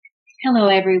Hello,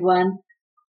 everyone.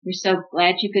 We're so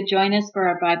glad you could join us for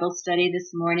our Bible study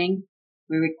this morning.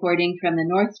 We're recording from the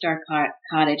North Star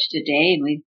Cottage today, and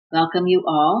we welcome you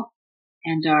all.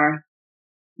 And our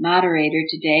moderator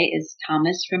today is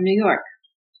Thomas from New York.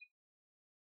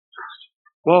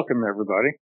 Welcome,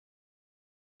 everybody.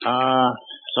 So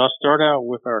I'll start out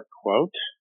with our quote.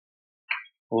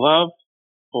 Love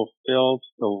fulfills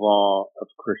the law of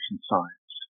Christian Science,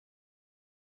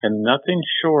 and nothing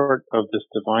short of this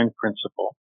divine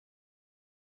principle,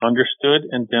 understood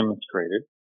and demonstrated,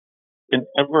 can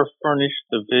ever furnish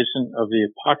the vision of the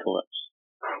apocalypse,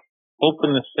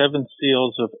 open the seven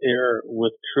seals of error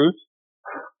with truth,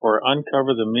 or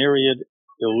uncover the myriad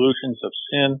illusions of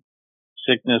sin,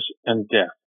 sickness, and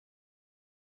death.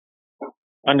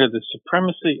 Under the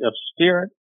supremacy of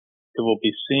spirit, it will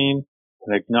be seen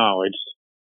and acknowledged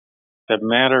that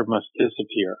matter must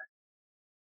disappear.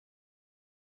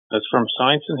 That's from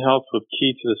Science and Health with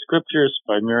Key to the Scriptures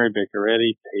by Mary Baker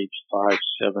Eddy, page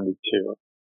 572,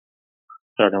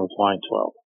 starting with line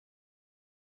 12.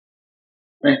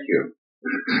 Thank you.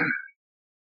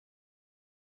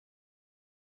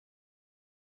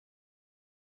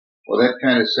 Well, that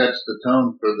kind of sets the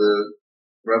tone for the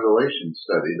Revelation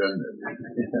study, doesn't it?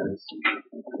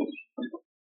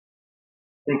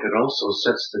 I think it also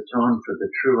sets the tone for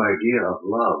the true idea of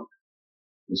love,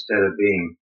 instead of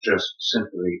being just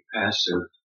simply passive,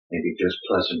 maybe just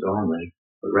pleasant only,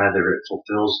 but rather it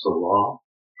fulfills the law.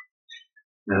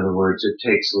 In other words, it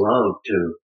takes love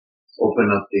to open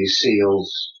up these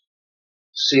seals,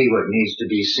 see what needs to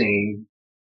be seen,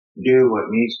 do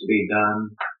what needs to be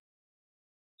done,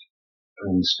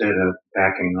 instead of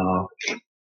backing off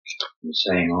and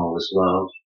saying all is love.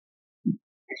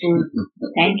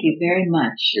 Thank you very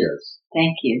much. Yes.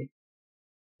 Thank you.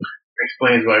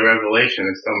 Explains why Revelation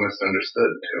is so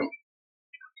misunderstood too.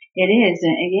 It is,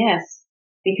 yes,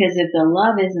 because if the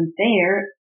love isn't there,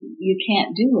 you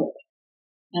can't do it.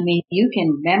 I mean, you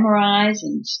can memorize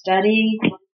and study,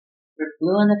 we're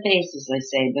blue in the face, as they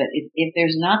say, but if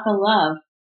there's not the love,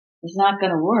 it's not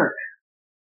going to work.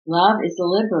 Love is the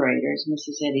liberator, as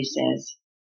Mrs. Eddy says.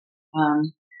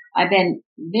 I've been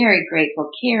very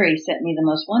grateful. Carrie sent me the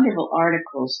most wonderful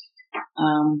articles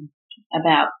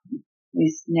about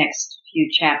these next few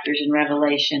chapters in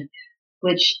Revelation,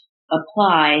 which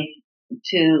apply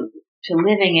to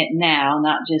living it now,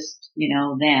 not just,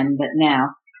 then, but now.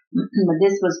 But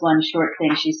this was one short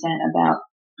thing she sent about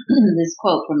this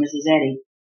quote from Mrs. Eddy.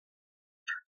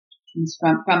 It's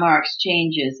from our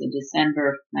exchanges, the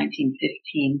December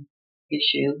 1915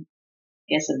 issue, I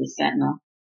guess, of the Sentinel.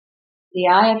 The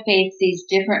eye of faith sees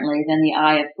differently than the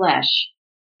eye of flesh.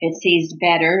 It sees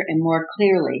better and more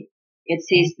clearly. It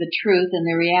sees the truth and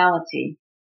the reality.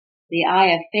 The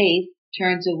eye of faith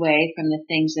turns away from the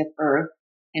things of earth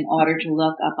in order to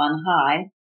look up on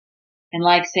high, and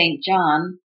like St.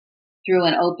 John, through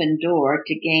an open door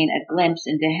to gain a glimpse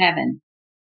into heaven.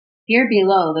 Here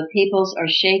below, the peoples are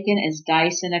shaken as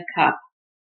dice in a cup.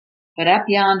 But up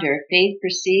yonder, faith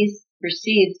perceives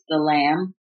the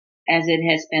Lamb as it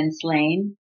has been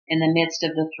slain in the midst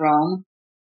of the throne,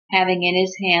 having in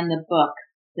his hand the book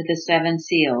with the seven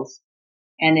seals,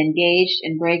 and engaged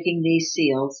in breaking these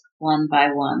seals one by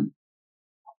one.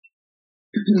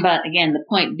 But again, the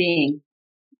point being,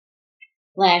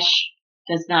 flesh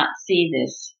does not see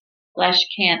this. Flesh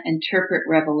can't interpret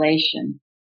Revelation.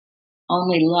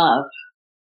 Only love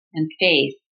and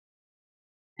faith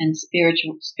and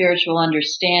spiritual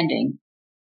understanding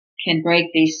can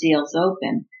break these seals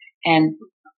open. And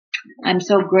I'm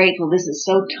so grateful. This is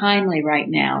so timely right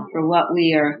now for what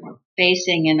we are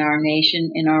facing in our nation,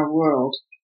 in our world,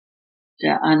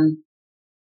 to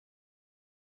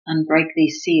unbreak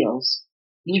these seals,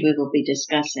 which we will be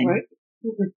discussing. Right.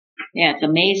 Yeah, it's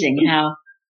amazing how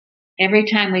every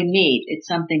time we meet, it's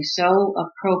something so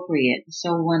appropriate,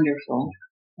 so wonderful.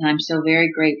 And I'm so very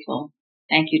grateful.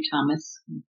 Thank you, Thomas,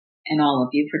 and all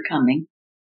of you for coming.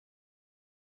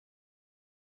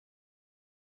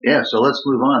 Yeah, so let's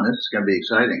move on. This is going to be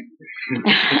exciting.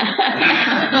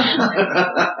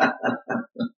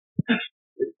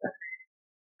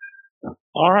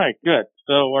 All right, good.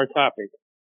 So our topic.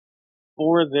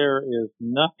 For there is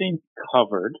nothing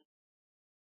covered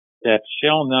that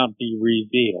shall not be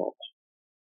revealed,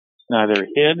 neither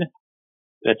hid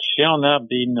that shall not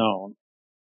be known.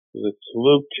 It's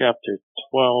Luke chapter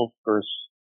 12, verse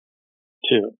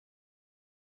 2.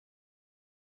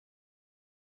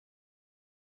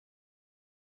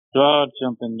 So I'll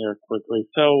jump in there quickly.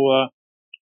 So,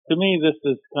 to me, this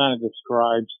is kind of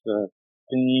describes the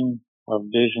theme of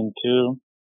Vision 2,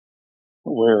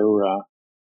 where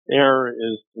error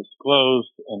is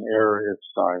disclosed and error is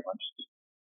silenced.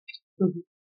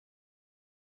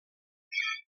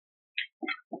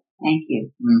 Thank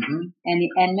you. Mm-hmm.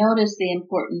 And notice the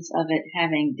importance of it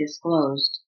having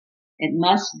disclosed. It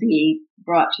must be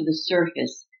brought to the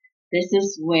surface. This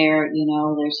is where,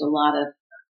 there's a lot of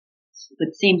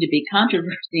what seem to be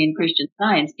controversy in Christian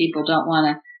Science. People don't want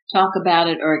to talk about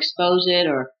it or expose it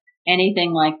or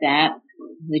anything like that.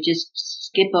 They just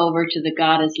skip over to the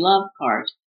God is love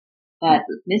part. But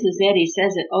Mrs. Eddy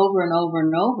says it over and over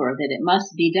and over that it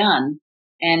must be done.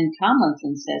 And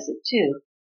Tomlinson says it too,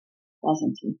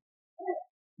 doesn't he?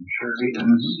 Sure he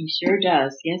does. He sure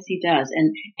does. Yes, he does.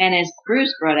 And as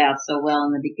Bruce brought out so well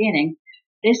in the beginning,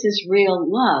 this is real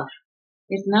love.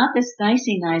 It's not this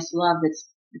nicey nice love that's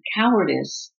the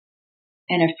cowardice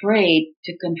and afraid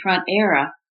to confront error.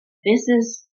 This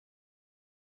is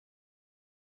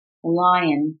a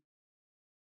lion.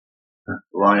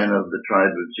 Lion of the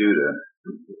tribe of Judah,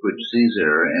 which sees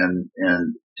error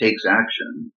and takes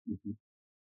action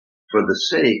for the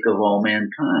sake of all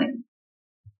mankind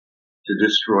to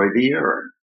destroy the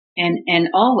error. And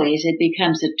always it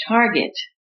becomes a target.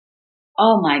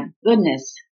 Oh my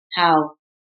goodness, how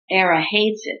error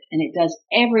hates it, and it does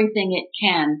everything it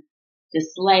can to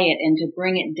slay it and to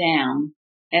bring it down,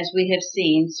 as we have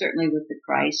seen, certainly with the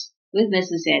Christ, with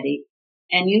Mrs. Eddy.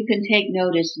 And you can take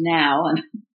notice now on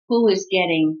who is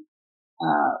getting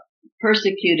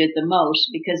persecuted the most,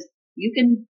 because you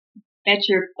can bet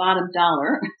your bottom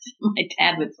dollar, my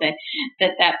dad would say,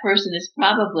 that person is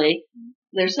probably,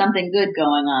 there's something good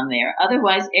going on there.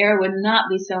 Otherwise, error would not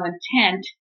be so intent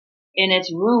in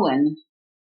its ruin.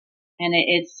 And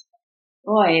it's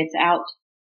out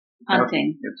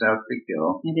hunting. It's out to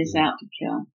kill. It is out to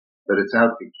kill. But it's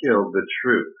out to kill the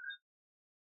truth,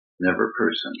 never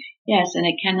person. Yes, and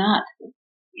it cannot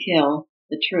kill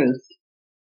the truth.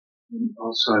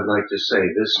 Also, I'd like to say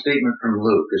this statement from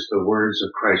Luke is the words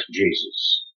of Christ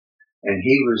Jesus. And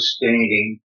he was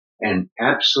stating an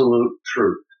absolute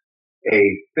truth, a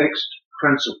fixed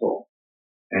principle.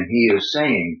 And he is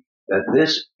saying that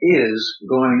this is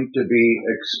going to be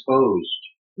exposed.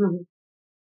 Mm-hmm.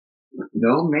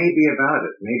 No maybe about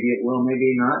it. Maybe it will,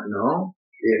 maybe not. No,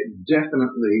 it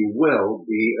definitely will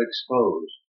be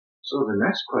exposed. So the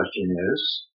next question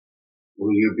is,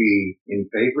 will you be in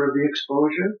favor of the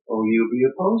exposure, or will you be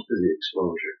opposed to the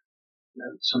exposure?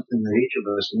 That's something that each of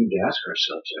us need to ask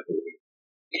ourselves, I believe.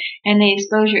 And the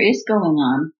exposure is going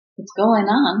on. It's going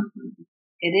on.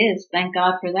 It is. Thank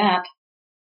God for that.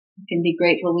 We can be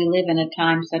grateful we live in a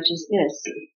time such as this.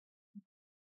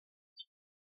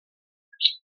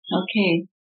 Okay.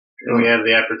 And we have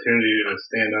the opportunity to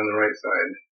stand on the right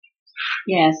side.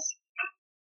 Yes.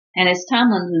 And as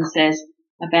Tomlinson says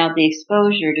about the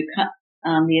exposure to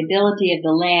the ability of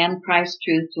the Lamb, Christ's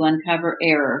truth, to uncover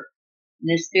error. And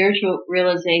this spiritual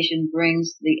realization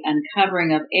brings the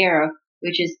uncovering of error,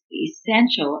 which is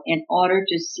essential in order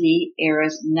to see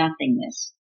error's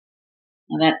nothingness.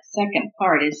 Now that second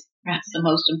part is perhaps the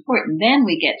most important. Then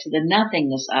we get to the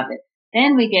nothingness of it.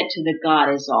 Then we get to the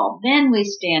God is all. Then we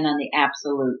stand on the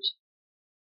absolute.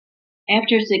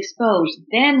 After it's exposed,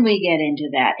 then we get into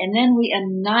that. And then we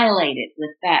annihilate it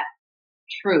with that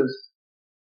truth.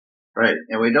 Right.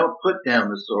 And we don't put down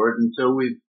the sword until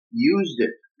we've used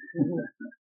it.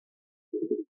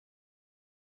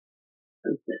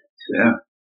 Yeah.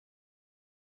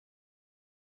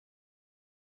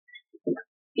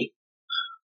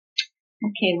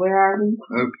 Okay, where are we?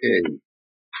 Okay.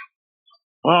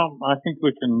 Well, I think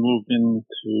we can move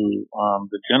into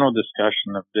the general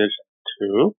discussion of Vision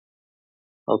 2.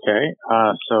 Okay,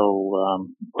 so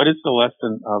what is the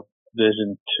lesson of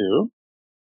Vision 2?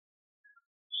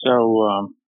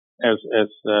 So, as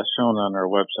shown on our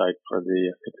website for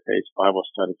the 6 Days Bible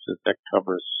Study, that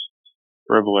covers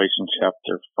Revelation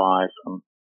chapter 5 from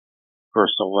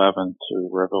verse 11 to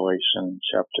Revelation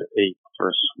chapter 8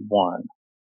 verse 1.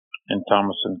 And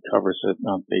Thomason covers it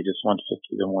on pages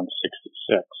 150 to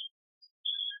 166.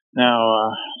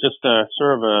 Now, just a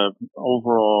sort of a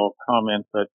overall comment,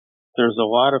 but there's a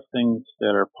lot of things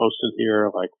that are posted here,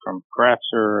 like from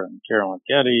Kratzer and Carolyn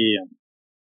Getty and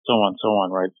so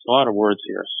on, right? There's a lot of words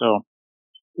here. So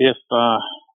if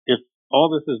all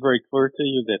this is very clear to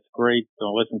you, that's great.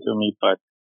 Don't listen to me. But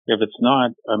if it's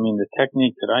not, the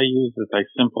technique that I use is I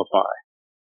simplify.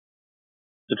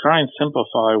 To try and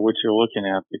simplify what you're looking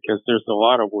at, because there's a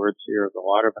lot of words here, there's a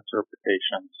lot of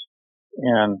interpretations.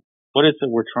 And what is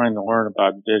it we're trying to learn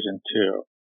about Vision 2?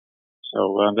 So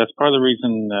that's part of the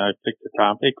reason I picked the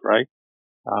topic, right?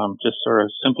 Just sort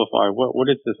of simplify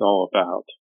what is this all about,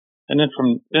 and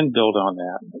then build on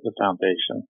that as a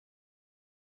foundation.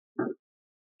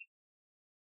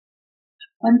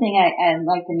 One thing I'd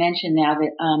like to mention now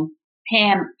that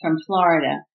Pam from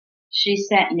Florida, she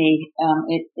sent me,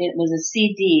 it was a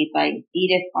CD by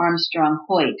Edith Armstrong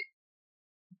Hoyt,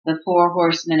 The Four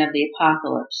Horsemen of the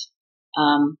Apocalypse,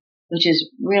 which is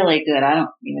really good. I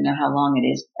don't even know how long it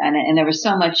is. And there was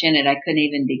so much in it, I couldn't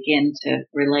even begin to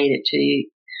relate it to you.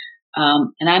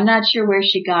 And I'm not sure where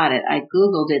she got it. I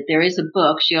Googled it. There is a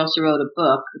book. She also wrote a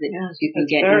book that you can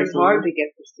get easily. It's very hard to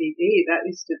get the CD. That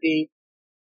used to be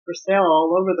for sale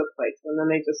all over the place, and then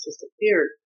they just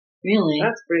disappeared. Really?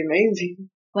 That's pretty amazing.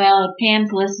 Well, if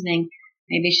Pam's listening,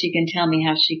 maybe she can tell me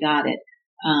how she got it.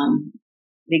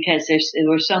 Because there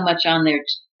was so much on there,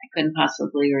 I couldn't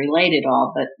possibly relate it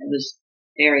all, but it was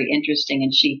very interesting,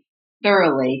 and she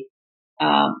thoroughly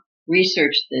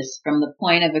researched this from the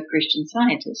point of a Christian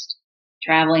Scientist,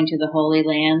 traveling to the Holy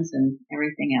Lands and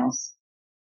everything else.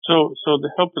 So to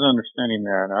help in understanding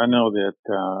that, I know that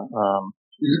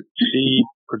she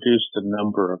produced a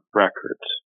number of records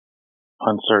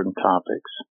on certain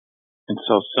topics. And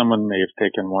so someone may have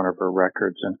taken one of her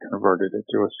records and converted it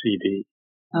to a CD.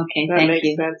 Okay, that thank makes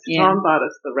you. sense. Yeah. Tom bought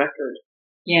us the record.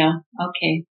 Yeah,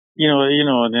 okay. You know,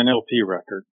 an NLP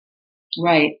record.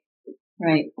 Right.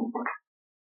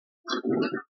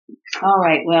 All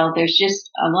right, well, there's just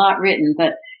a lot written,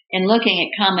 but in looking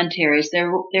at commentaries,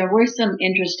 there were some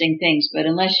interesting things, but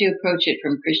unless you approach it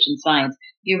from Christian Science,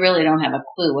 you really don't have a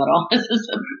clue what all this is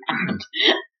about.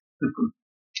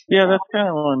 Yeah, that's kind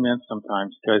of what I meant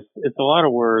sometimes, because it's a lot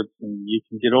of words and you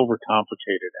can get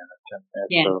overcomplicated in it.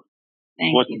 And so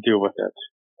what to do with it.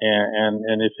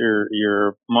 And if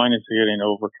your mind is getting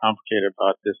overcomplicated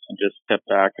about this, and just step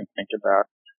back and think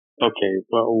about, okay,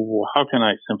 well, how can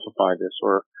I simplify this,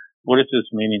 or what is this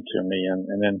meaning to me,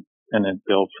 and then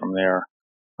build from there.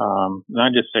 And I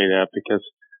just say that because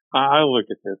I look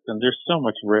at this and there's so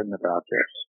much written about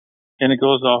this, and it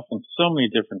goes off in so many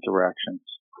different directions,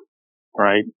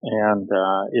 right? And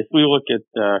if we look at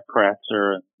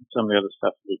Kratzer and some of the other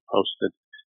stuff we posted,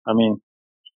 I mean,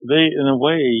 they in a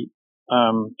way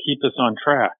keep us on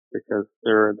track, because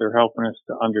they're helping us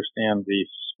to understand the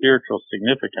spiritual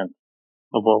significance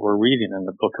of what we're reading in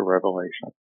the book of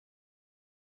Revelation.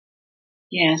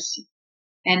 Yes.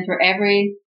 And for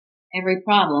every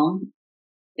problem,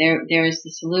 there is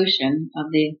the solution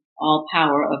of the all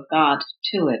power of God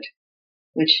to it,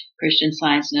 which Christian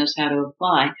Science knows how to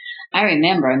apply. I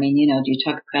remember, you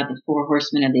talk about the four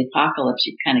horsemen of the apocalypse,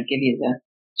 it kind of give you the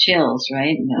chills,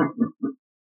 right?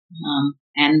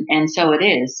 And so it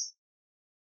is.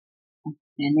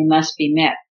 And they must be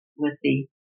met with the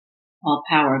all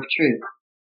power of truth.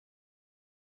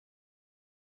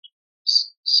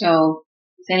 So,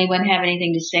 does anyone have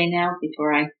anything to say now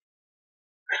before I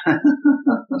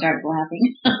start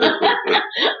laughing?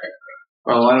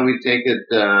 Well, why don't we take it,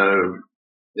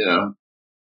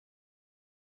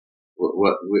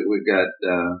 what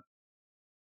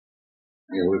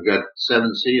we've got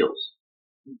 7 seals.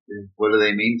 What do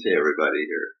they mean to everybody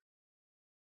here?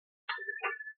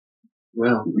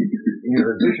 Well,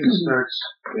 the vision starts,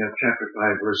 chapter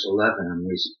 5, verse 11,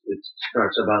 and it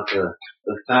starts about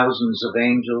the thousands of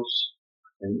angels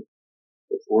and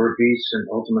the 4 beasts, and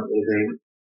ultimately they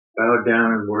bowed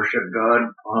down and worshiped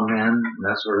God, amen, and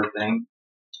that sort of thing.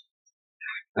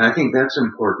 And I think that's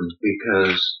important,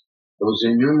 because those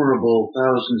innumerable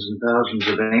thousands and thousands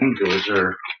of angels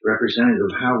are representative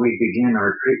of how we begin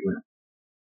our treatment.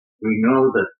 We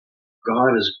know that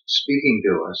God is speaking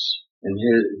to us, and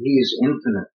He is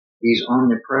infinite. He's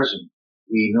omnipresent.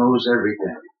 He knows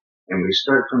everything. And we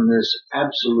start from this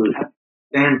absolute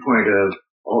standpoint of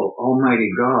Almighty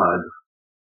God,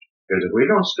 because if we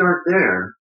don't start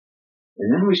there, and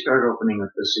then we start opening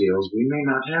up the seals, we may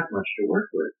not have much to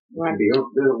work with. It can be a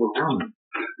bit overwhelming.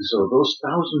 So those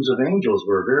thousands of angels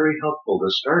were very helpful to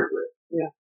start with.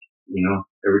 Yeah.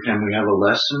 Every time we have a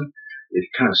lesson, it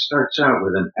kind of starts out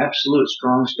with an absolute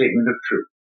strong statement of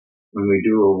truth. When we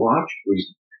do a watch,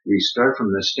 we start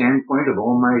from the standpoint of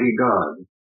Almighty God.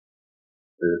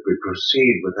 But if we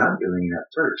proceed without doing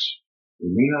that first, we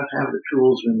may not have the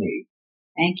tools we need.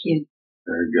 Thank you.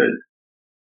 Very good.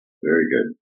 Very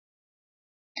good.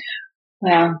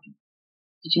 Well,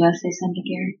 did you want to say something,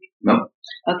 Gary? No.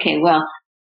 Okay, well,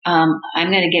 I'm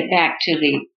going to get back to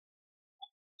the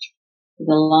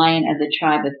Lion of the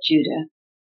tribe of Judah,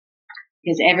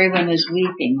 because everyone was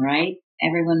weeping, right?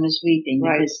 Everyone was weeping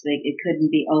because it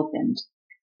couldn't be opened.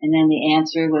 And then the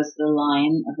answer was the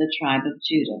Lion of the tribe of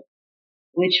Judah,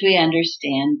 which we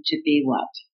understand to be what?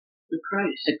 The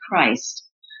Christ. The Christ.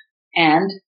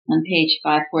 And on page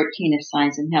 514 of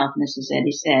Science and Health, Mrs.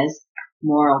 Eddy says,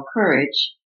 moral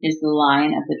courage is the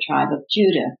Lion of the tribe of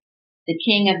Judah, the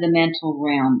king of the mental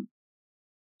realm.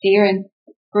 Fear and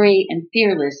Free and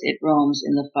fearless it roams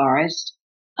in the forest.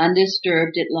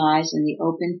 Undisturbed it lies in the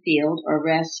open field or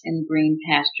rests in green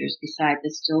pastures beside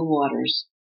the still waters.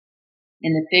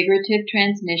 In the figurative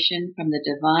transmission from the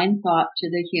divine thought to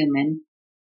the human,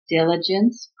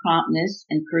 diligence, promptness,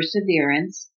 and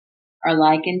perseverance are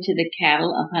likened to the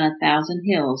cattle upon 1,000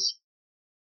 hills.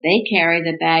 They carry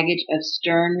the baggage of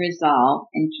stern resolve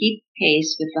and keep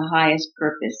pace with the highest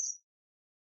purpose.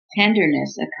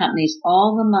 Tenderness accompanies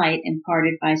all the might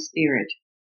imparted by spirit.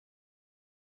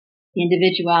 The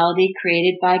individuality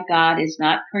created by God is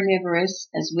not carnivorous,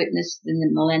 as witnessed in the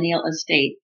millennial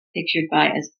estate pictured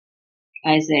by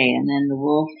Isaiah, and then the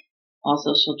wolf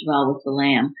also shall dwell with the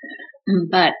lamb.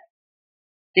 But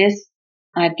this,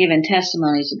 I've given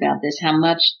testimonies about this, how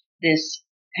much this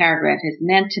paragraph has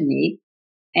meant to me.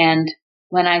 And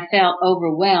when I felt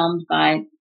overwhelmed by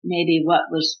maybe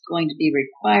what was going to be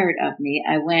required of me,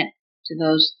 I went to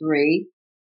those three: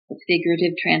 the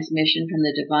figurative transmission from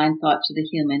the divine thought to the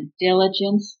human,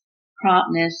 diligence,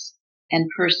 promptness, and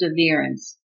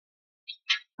perseverance.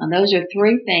 And those are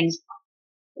three things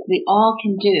we all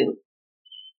can do,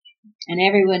 and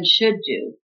everyone should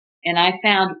do. And I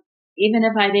found, even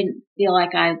if I didn't feel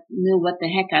like I knew what the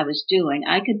heck I was doing,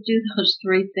 I could do those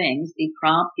three things: be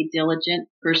prompt, be diligent,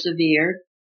 persevere.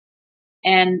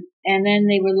 And then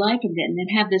they were likened it, and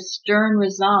then have this stern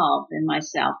resolve in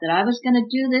myself that I was going to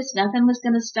do this. Nothing was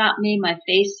going to stop me. My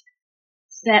face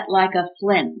set like a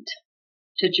flint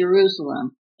to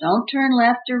Jerusalem. Don't turn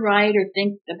left or right or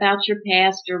think about your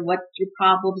past or what your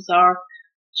problems are.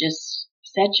 Just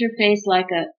set your face like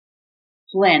a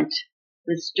flint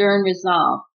with stern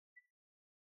resolve.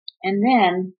 And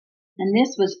then, and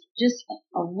this was just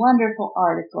a wonderful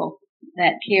article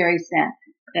that Carrie sent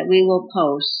that we will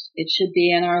post. It should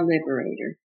be in our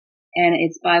Liberator. And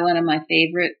it's by one of my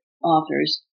favorite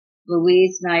authors,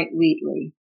 Louise Knight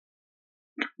Wheatley,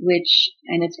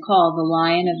 and it's called The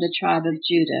Lion of the Tribe of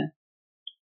Judah.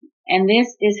 And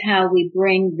this is how we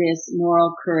bring this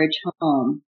moral courage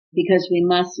home, because we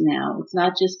must now. It's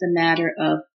not just a matter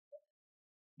of,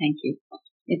 thank you.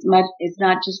 It's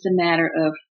not just a matter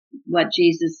of what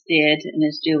Jesus did and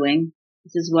is doing.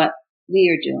 This is what we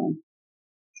are doing.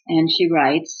 And she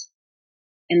writes,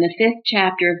 in the 5th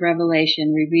chapter of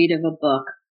Revelation, we read of a book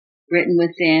written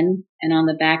within and on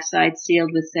the backside sealed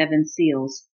with 7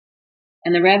 seals.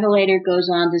 And the Revelator goes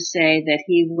on to say that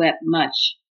he wept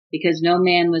much because no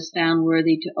man was found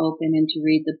worthy to open and to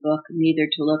read the book, neither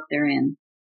to look therein.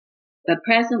 But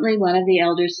presently one of the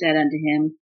elders said unto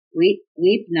him,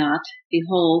 Weep not,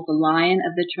 behold, the Lion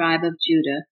of the tribe of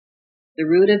Judah, the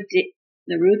root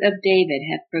of David,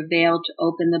 hath prevailed to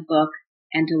open the book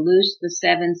and to loose the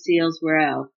 7 seals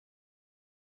whereof.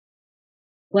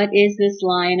 What is this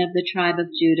Lion of the tribe of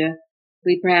Judah,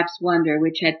 we perhaps wonder,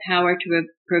 which had power to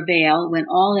prevail when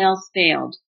all else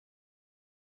failed?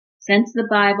 Since the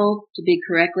Bible, to be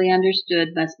correctly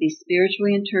understood, must be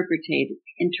spiritually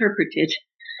interpreted,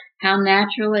 how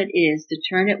natural it is to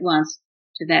turn at once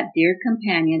to that dear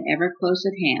companion ever close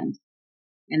at hand.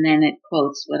 And then it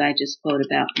quotes what I just quoted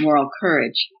about moral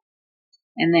courage.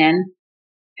 And then,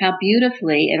 how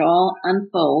beautifully it all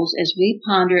unfolds as we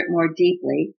ponder it more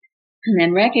deeply, and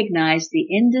then recognize the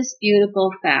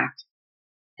indisputable fact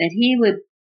that he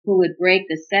who would break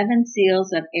the 7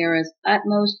 seals of error's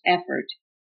utmost effort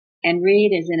and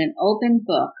read as in an open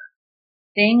book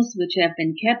things which have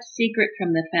been kept secret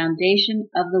from the foundation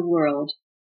of the world,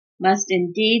 must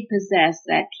indeed possess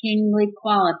that kingly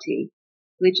quality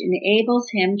which enables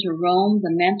him to roam the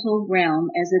mental realm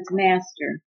as its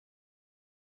master.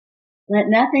 Let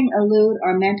nothing elude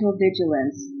our mental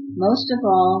vigilance, most of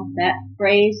all that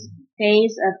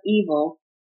phase of evil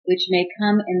which may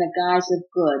come in the guise of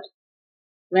good.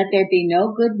 Let there be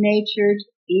no good-natured,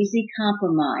 easy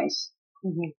compromise.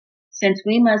 Since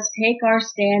we must take our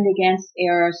stand against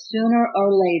error sooner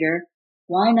or later,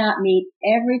 why not meet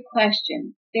every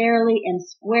question fairly and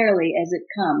squarely as it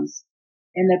comes?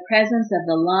 In the presence of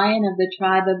the Lion of the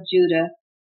tribe of Judah,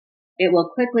 it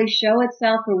will quickly show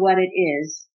itself for what it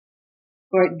is,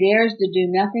 for it dares to do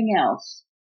nothing else.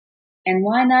 And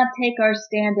why not take our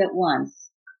stand at once?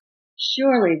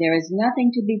 Surely there is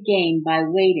nothing to be gained by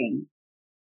waiting.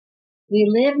 We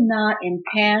live not in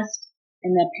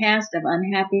the past of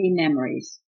unhappy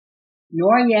memories,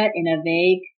 nor yet in a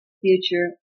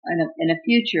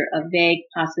future of vague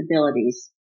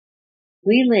possibilities.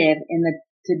 We live in the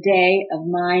today of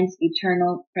mind's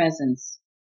eternal presence.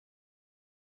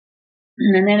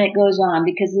 And then it goes on,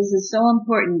 because this is so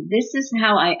important. This is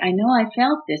how I know I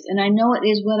felt this, and I know it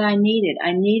is what I needed.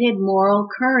 I needed moral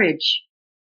courage.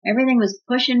 Everything was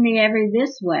pushing me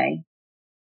this way.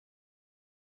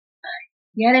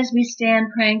 Yet as we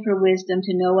stand praying for wisdom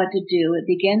to know what to do, it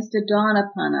begins to dawn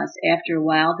upon us after a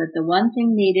while that the one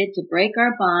thing needed to break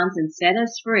our bonds and set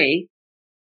us free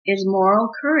is moral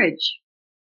courage.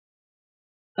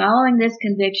 Following this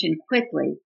conviction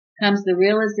quickly comes the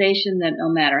realization that no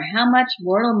matter how much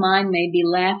mortal mind may be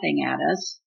laughing at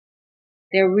us,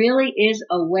 there really is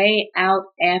a way out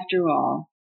after all.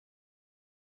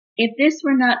 If this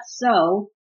were not so,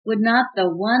 would not the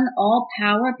one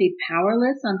all-power be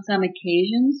powerless on some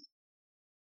occasions?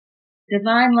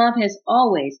 Divine love has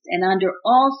always and under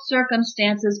all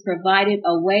circumstances provided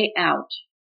a way out.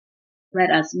 Let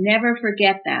us never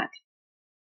forget that.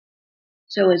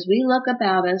 So as we look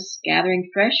about us, gathering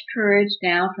fresh courage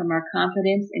now from our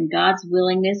confidence in God's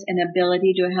willingness and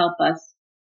ability to help us,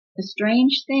 a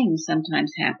strange thing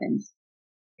sometimes happens.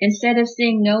 Instead of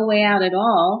seeing no way out at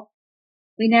all,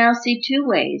 we now see two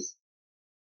ways.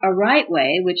 A right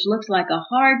way, which looks like a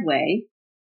hard way,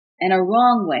 and a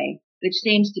wrong way, which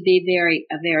seems to be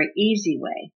a very easy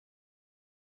way.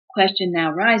 Question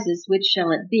now rises, which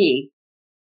shall it be?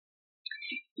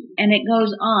 And it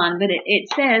goes on, but it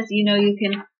says, you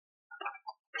can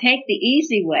take the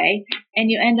easy way and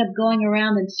you end up going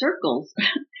around in circles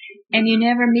and you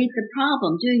never meet the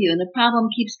problem, do you? And the problem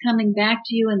keeps coming back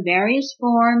to you in various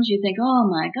forms. You think, oh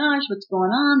my gosh, what's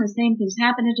going on? The same thing's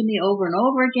happening to me over and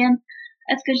over again.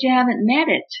 That's because you haven't met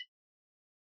it.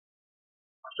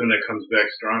 Then it comes back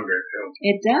stronger too.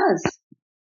 It does.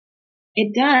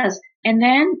 It does. And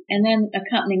then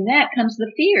accompanying that comes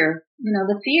the fear.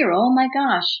 The fear, oh my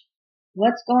gosh,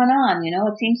 what's going on?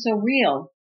 It seems so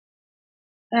real.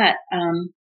 But,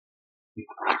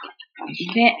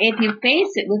 if you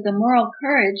face it with the moral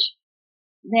courage,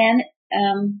 then,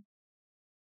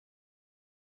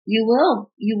 you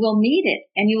will meet it,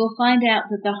 and you will find out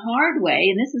that the hard way,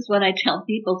 and this is what I tell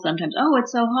people sometimes, oh,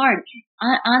 it's so hard.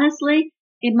 Honestly,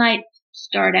 it might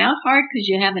start out hard because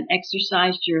you haven't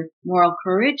exercised your moral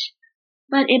courage,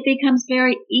 but it becomes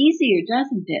very easier,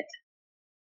 doesn't it?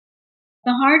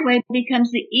 The hard way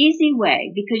becomes the easy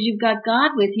way because you've got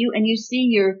God with you and you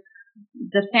see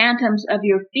the phantoms of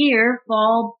your fear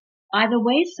fall by the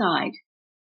wayside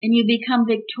and you become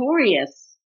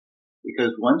victorious.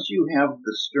 Because once you have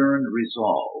the stern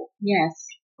resolve, yes,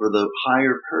 for the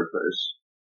higher purpose,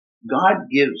 God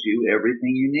gives you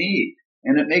everything you need.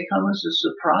 And it may come as a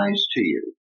surprise to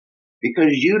you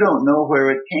because you don't know where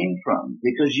it came from,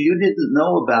 because you didn't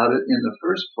know about it in the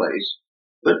first place.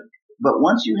 But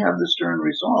once you have the stern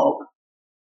resolve,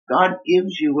 God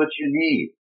gives you what you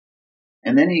need.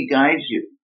 And then He guides you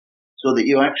so that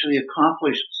you actually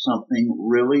accomplish something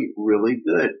really, really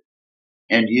good.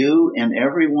 And you and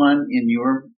everyone in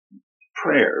your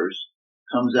prayers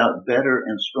comes out better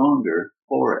and stronger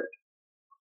for it.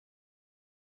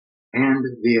 And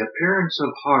the appearance of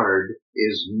hard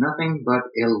is nothing but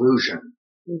illusion.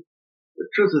 The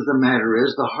truth of the matter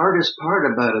is the hardest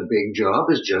part about a big job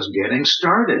is just getting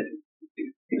started.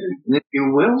 And if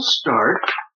you will start,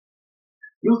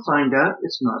 you'll find out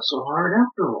it's not so hard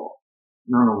after all.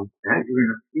 Not only that, you're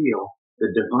going to feel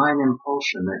the divine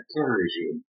impulsion that carries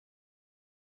you.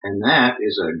 And that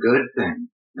is a good thing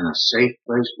and a safe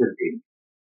place to be.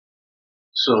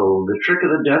 So the trick of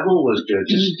the devil was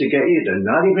just to get you to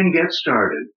not even get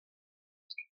started.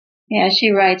 Yeah,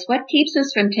 she writes, what keeps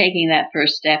us from taking that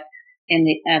first step in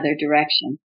the other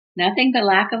direction? Nothing but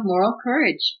lack of moral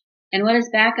courage. And what is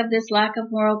back of this lack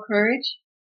of moral courage?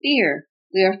 Fear.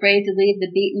 We are afraid to leave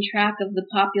the beaten track of the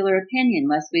popular opinion,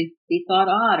 lest we be thought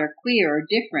odd or queer or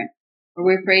different. Or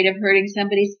we're afraid of hurting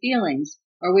somebody's feelings.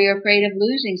 Or we are afraid of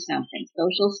losing something,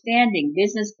 social standing,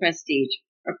 business prestige,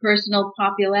 or personal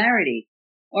popularity.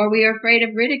 Or we are afraid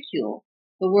of ridicule,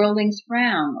 the worldling's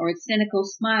frown, or its cynical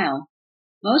smile.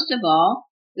 Most of all,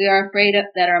 we are afraid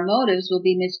that our motives will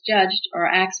be misjudged or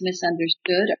acts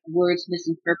misunderstood or words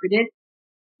misinterpreted.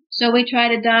 So we try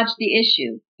to dodge the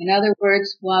issue. In other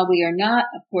words, while we are not,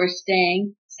 of course,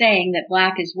 saying that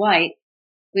black is white,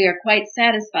 we are quite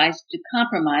satisfied to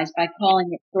compromise by calling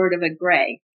it sort of a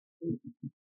gray.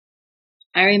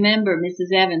 I remember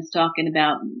Mrs. Evans talking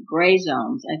about gray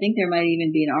zones. I think there might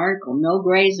even be an article, no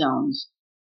gray zones,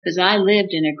 because I lived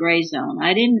in a gray zone.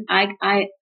 I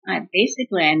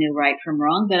basically knew right from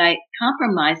wrong, but I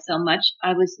compromised so much.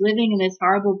 I was living in this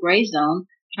horrible gray zone,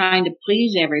 trying to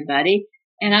please everybody,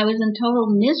 and I was in total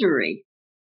misery.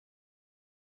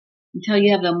 Until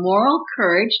you have the moral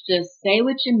courage to say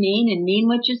what you mean and mean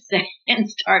what you say and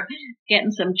start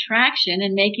getting some traction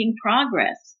and making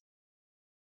progress.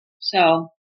 So,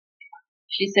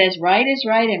 she says, right is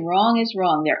right and wrong is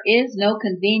wrong. There is no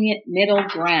convenient middle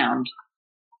ground.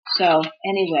 So,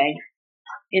 anyway,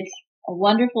 it's a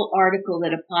wonderful article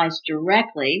that applies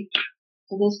directly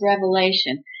to this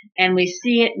revelation. And we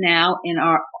see it now in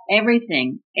our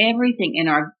everything in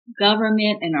our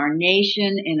government, in our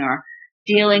nation, in our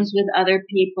dealings with other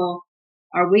people.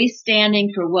 Are we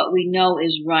standing for what we know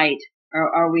is right, or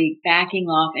are we backing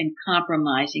off and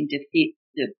compromising to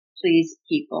please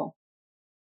people?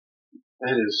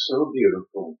 That is so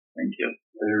beautiful. Thank you.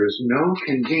 There is no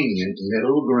convenient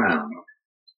middle ground.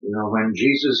 You know, when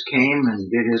Jesus came and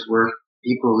did his work,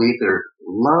 people either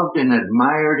loved and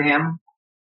admired him,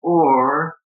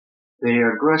 or they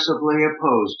aggressively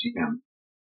opposed him.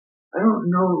 I don't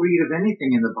read of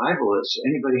anything in the Bible that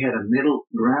anybody had a middle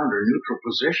ground or neutral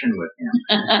position with him.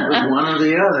 It was one or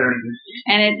the other.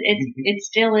 And it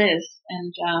still is.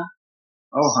 And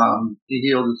He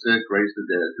healed the sick, raised the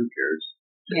dead. Who cares?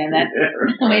 Yeah,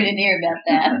 we didn't hear about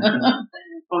that.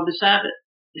 On the Sabbath.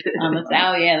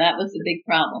 That was the big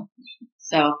problem.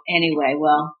 So anyway,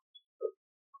 well,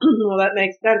 that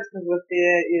makes sense, because with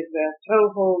the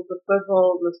toehold, the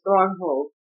foothold, the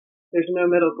stronghold, there's no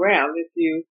middle ground. If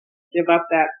you give up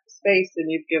that space, and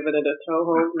you've given it a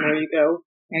toehold, and there you go.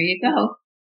 There you go.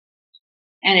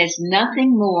 And it's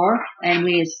nothing more, and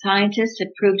we as scientists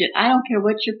have proved it. I don't care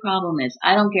what your problem is.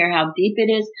 I don't care how deep it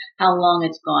is, how long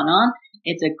it's gone on.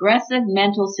 It's aggressive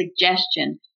mental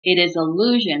suggestion. It is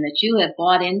illusion that you have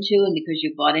bought into, and because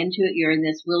you bought into it, you're in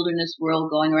this wilderness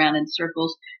world going around in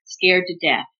circles, scared to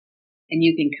death, and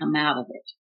you can come out of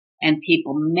it. And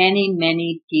people, many,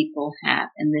 many people have,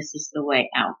 and this is the way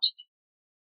out.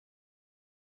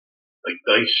 Like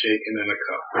dice shaking in a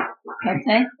cup. What's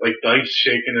that? Like dice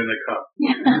shaking in a cup.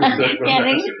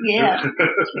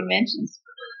 She mentions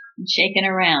shaking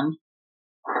around.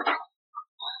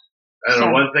 I don't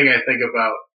know, one thing I think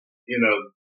about,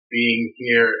 being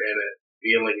here and it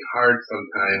feeling hard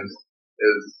sometimes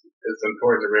is it's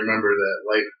important to remember that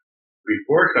life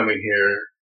before coming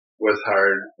here was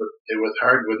hard, but it was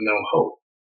hard with no hope.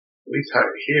 At least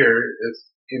here,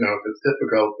 it's, it's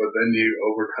difficult, but then you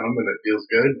overcome and it feels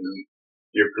good and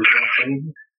you're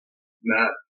progressing,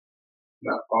 not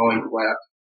falling flat.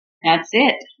 That's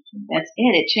it.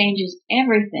 It changes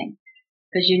everything.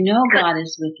 Because God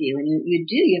is with you, and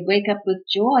you wake up with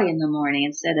joy in the morning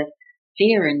instead of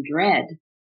fear and dread.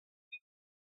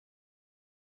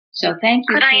 So thank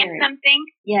you, Could I Carrie. add something?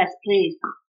 Yes, please.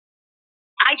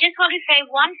 I just want to say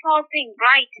one small thing.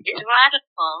 Right is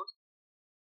radical.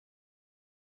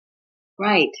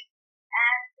 Right.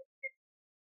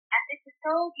 And this is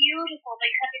so beautiful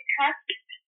because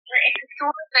it's a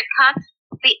story that cuts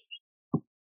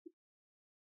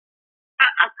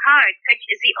apart, which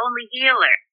is the only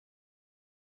healer.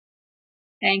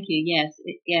 Thank you. Yes,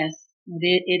 it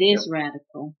is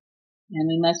radical, and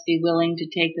we must be willing to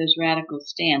take those radical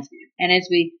stands. And as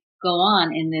we go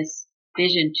on in this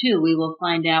vision too, we will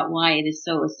find out why it is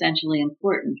so essentially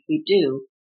important we do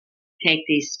take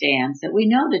these stands that we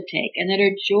know to take and that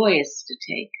are joyous to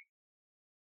take.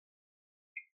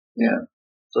 Yeah.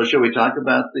 So shall we talk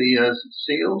about the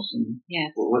seals and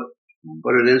yes.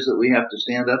 what it is that we have to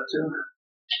stand up to?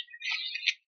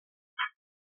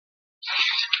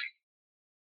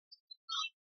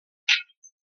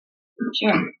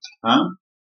 Sure. Huh?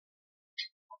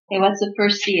 Okay, what's the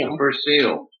first seal? The first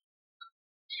seal.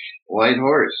 White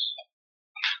horse.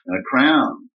 And a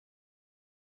crown.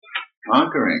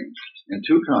 Conquering. And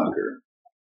to conquer.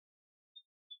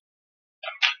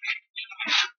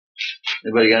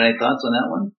 Anybody got any thoughts on that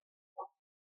one?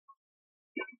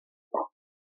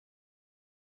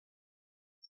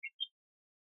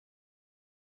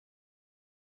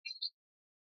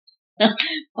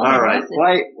 All right.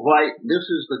 Why? This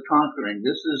is the conquering.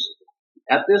 This is,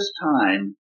 at this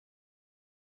time,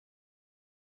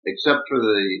 except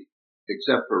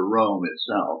for Rome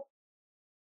itself,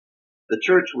 the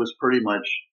church was pretty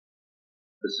much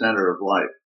the center of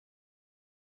life.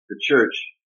 The church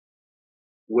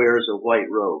wears a white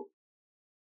robe.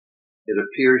 It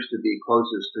appears to be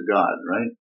closest to God,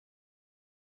 right?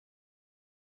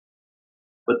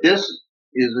 But this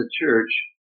is a church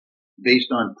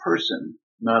based on person,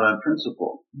 not on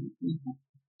principle.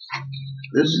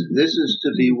 This is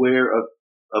to beware of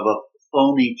a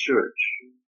phony church,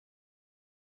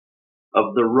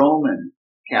 of the Roman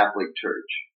Catholic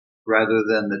Church, rather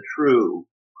than the true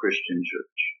Christian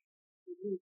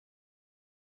church.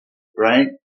 Right?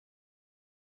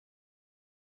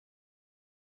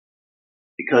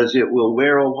 Because it will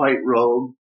wear a white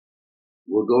robe,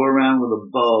 will go around with a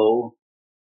bow,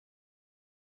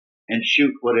 and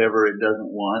shoot whatever it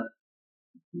doesn't want.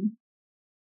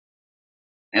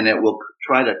 And it will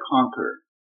try to conquer.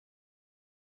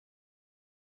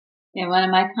 Yeah, one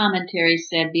of my commentaries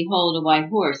said, behold a white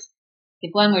horse.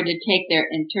 If one were to take their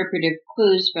interpretive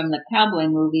clues from the cowboy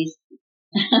movies,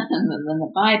 than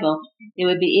the Bible, it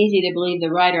would be easy to believe the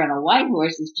rider on a white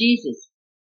horse is Jesus.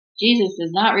 Jesus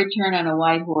does not return on a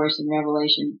white horse in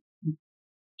Revelation.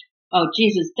 Oh,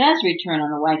 Jesus does return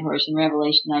on a white horse in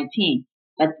Revelation 19.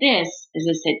 But this is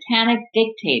a satanic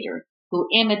dictator who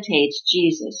imitates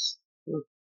Jesus.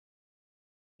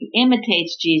 He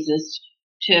imitates Jesus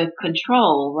to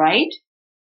control, right?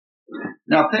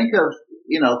 Now think of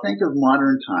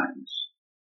modern times.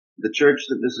 The church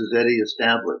that Mrs. Eddy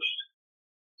established.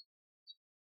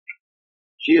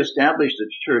 She established a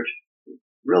church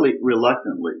really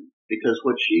reluctantly because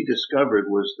what she discovered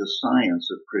was the science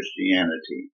of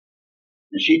Christianity.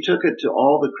 And she took it to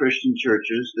all the Christian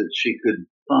churches that she could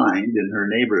find in her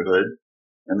neighborhood,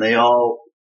 and they all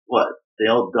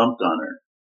dumped on her.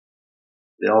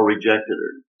 They all rejected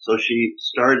her. So she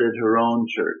started her own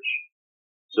church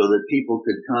so that people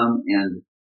could come and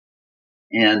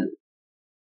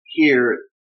hear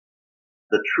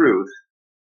the truth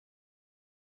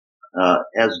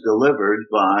as delivered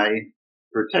by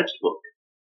her textbook,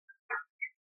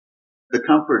 The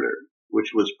Comforter,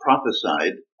 which was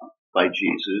prophesied by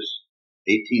Jesus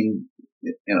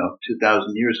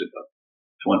 2,000 years ago.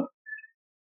 20.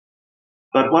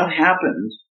 But what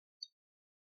happened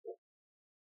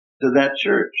to that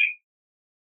church?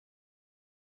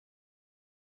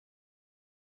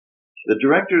 The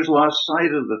directors lost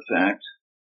sight of the fact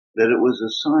that it was a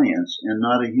science and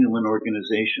not a human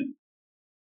organization.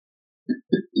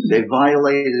 They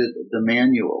violated the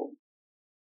manual.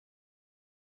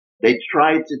 They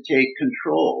tried to take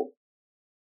control.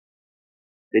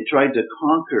 They tried to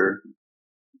conquer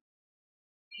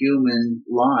human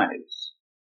lives.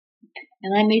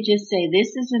 And let me just say,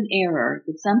 this is an error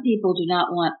that some people do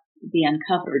not want to be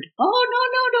uncovered. Oh,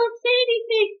 no, don't say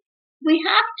anything. We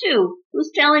have to.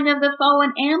 Who's telling of the foe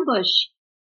in ambush?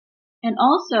 And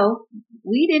also,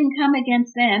 we didn't come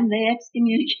against them. They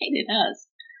excommunicated us.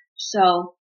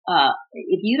 So,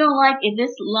 if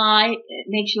this lie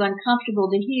makes you uncomfortable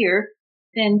to hear,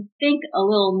 then think a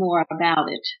little more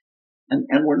about it.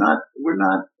 And we're not,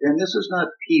 and this is not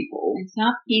people. It's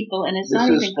not people, and it's not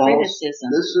even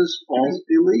criticism. This is false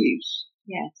beliefs.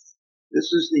 Yes.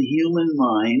 This is the human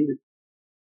mind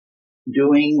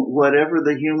doing whatever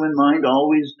the human mind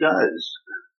always does.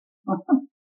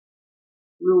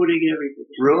 Ruining everything.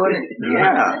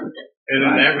 Yeah. And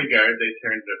in that regard, they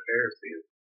turn to Pharisees.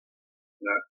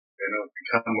 They don't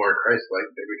become more Christ-like,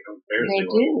 they become Pharisee-like.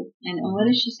 They do. And what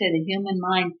does she say? The human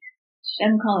mind, she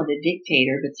doesn't call it a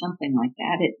dictator, but something like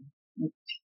that.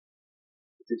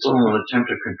 It's all an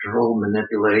attempt to control,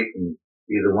 manipulate, and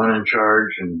be the one in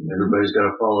charge, and everybody's got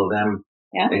to follow them.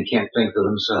 Yeah. And can't think for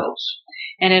themselves.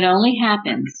 And it only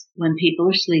happens when people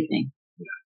are sleeping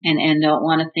and don't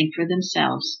want to think for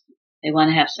themselves. They want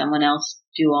to have someone else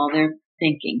do all their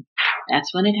thinking.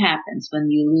 That's when it happens, when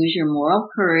you lose your moral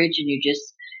courage and you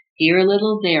just here a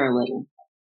little, there a little.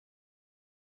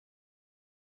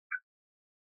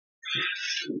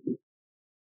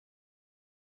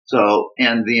 So,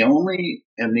 and the only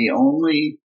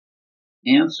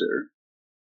answer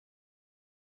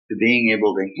to being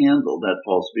able to handle that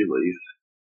false belief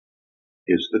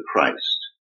is the Christ.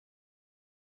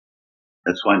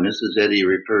 That's why Mrs. Eddy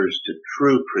refers to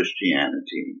true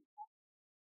Christianity,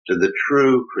 to the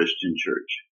true Christian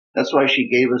church. That's why she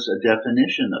gave us a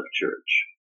definition of church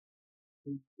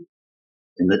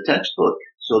in the textbook,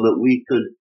 so that we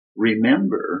could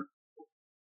remember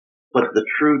what the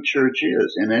true church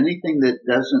is. And anything that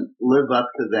doesn't live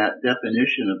up to that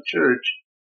definition of church,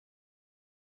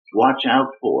 watch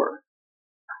out for,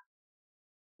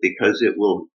 because it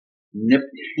will it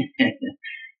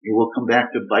will come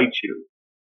back to bite you.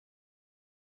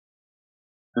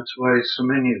 That's why so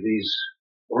many of these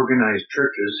organized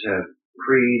churches have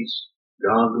creeds,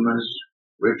 dogmas,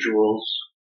 rituals,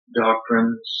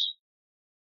 doctrines.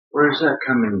 Where does that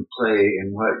come in play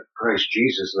in what Christ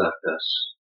Jesus left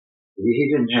us? He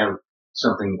didn't have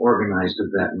something organized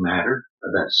of that matter,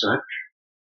 of that such.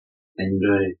 And,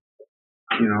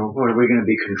 what, are we going to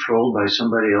be controlled by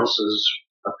somebody else's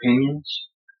opinions?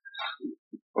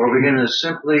 Or are we going to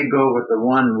simply go with the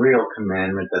one real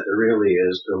commandment that there really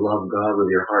is, to love God with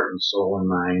your heart and soul and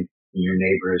mind, and your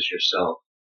neighbor as yourself,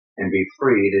 and be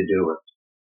free to do it?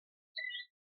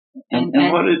 And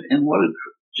what did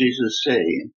Jesus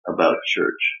say about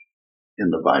church in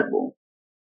the Bible?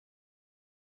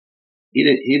 He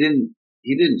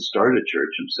didn't start a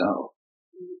church himself.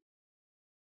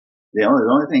 The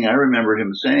only thing I remember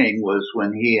him saying was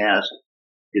when he asked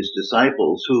his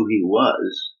disciples who he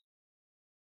was.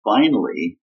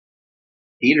 Finally,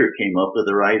 Peter came up with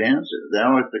the right answer.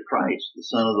 Thou art the Christ, the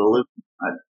Son of the living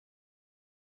God.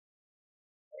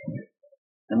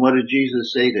 And what did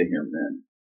Jesus say to him then?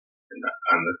 And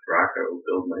on this rock I will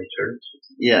build my church.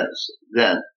 Yes,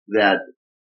 that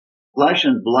flesh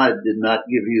and blood did not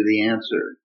give you the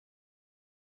answer.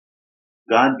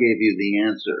 God gave you the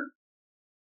answer.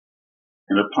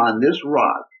 And upon this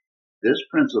rock, this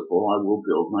principle, I will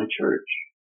build my church.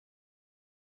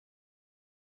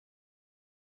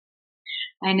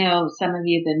 I know some of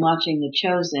you have been watching The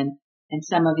Chosen, and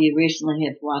some of you recently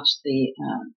have watched the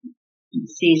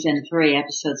season 3,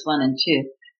 episodes 1 and 2,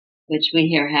 which we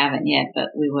here haven't yet, but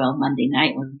we will Monday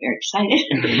night. We're very excited.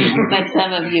 But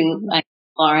some of you, like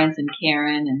Florence and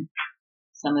Karen, and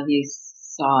some of you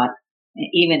saw it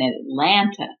even at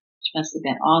Atlanta, which must have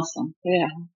been awesome. Yeah.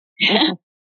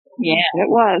 Yeah. It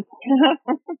was.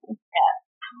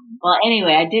 Well,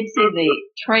 anyway, I did see the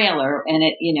trailer, and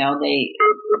it,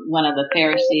 one of the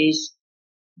Pharisees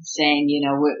saying,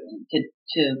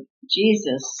 to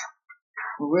Jesus,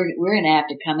 we're going to have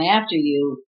to come after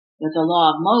you with the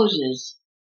law of Moses.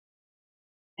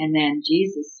 And then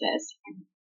Jesus says,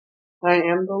 I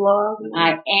am the law.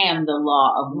 I am the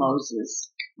law of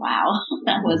Moses. Wow.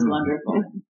 That was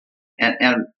wonderful.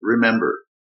 And remember,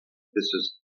 this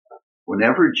is,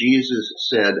 whenever Jesus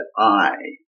said I,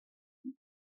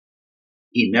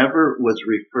 he never was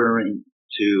referring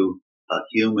to a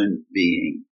human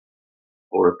being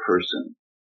or a person.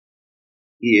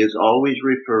 He is always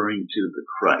referring to the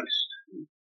Christ.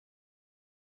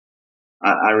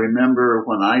 I remember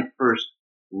when I first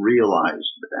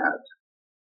realized that,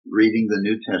 reading the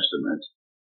New Testament,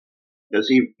 because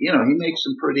he makes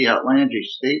some pretty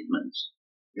outlandish statements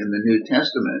in the New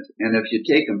Testament, and if you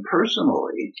take them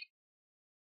personally,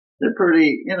 they're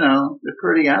pretty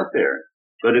out there.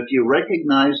 But if you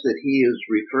recognize that he is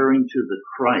referring to the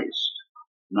Christ,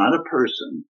 not a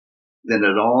person, then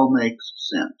it all makes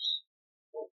sense.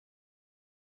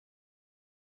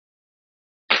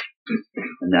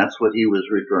 And that's what he was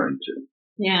referring to.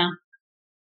 Yeah.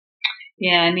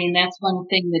 Yeah, I mean, that's one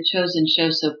thing The Chosen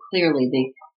shows so clearly,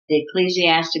 the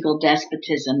ecclesiastical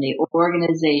despotism, the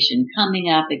organization coming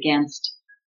up against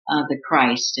the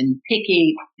Christ, and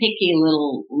picky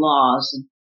little laws and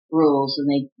rules, and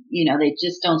they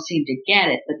just don't seem to get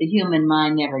it, but the human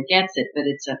mind never gets it, but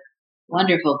it's a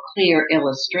wonderful, clear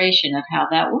illustration of how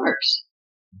that works.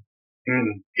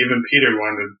 Even Peter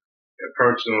wanted to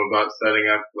approach them about setting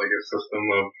up like a system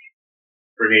of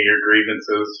bringing your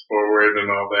grievances forward and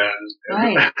all that.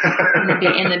 Right.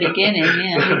 In the beginning,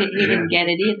 yeah, he didn't get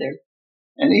it either.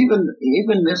 And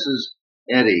even Mrs.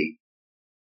 Eddy,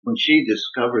 when she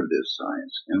discovered this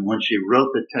science, and when she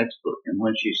wrote the textbook, and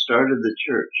when she started the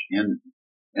church, and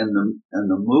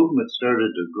the movement started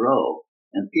to grow,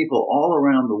 and people all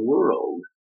around the world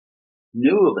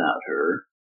knew about her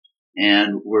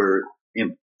and were,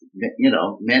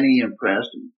 many impressed,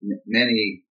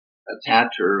 many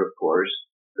attacked her, of course,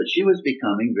 but she was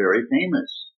becoming very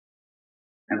famous.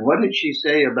 And what did she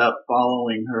say about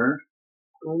following her?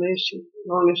 Long as she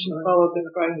followed the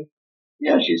Christ.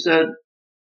 Yeah, she said,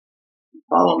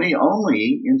 follow me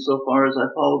only insofar as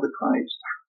I follow the Christ.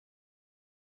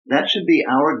 That should be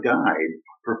our guide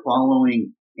for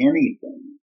following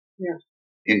anything,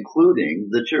 including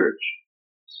the church.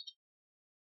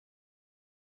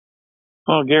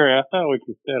 Well, Gary, I thought what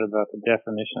you said about the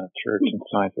definition of church and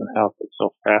science and health is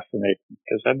so fascinating,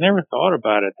 because I've never thought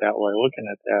about it that way, looking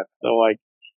at that. So, it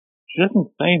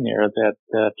doesn't say there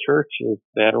that church is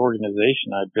that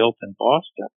organization I built in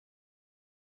Boston.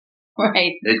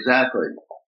 Right. Exactly.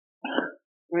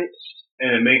 Right.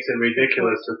 And it makes it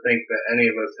ridiculous to think that any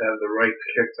of us have the right to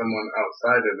kick someone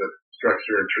outside of the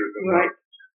structure of truth and Right. love.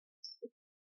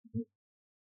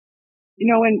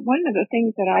 And one of the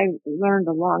things that I learned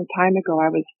a long time ago,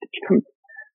 I was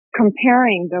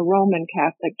comparing the Roman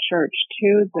Catholic Church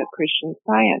to the Christian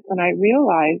Science, and I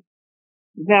realized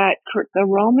that the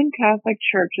Roman Catholic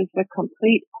Church is the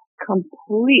complete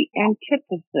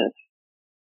antithesis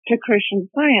to Christian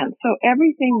Science. So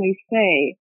everything we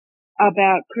say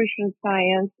about Christian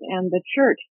Science and the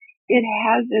church, it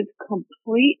has its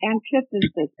complete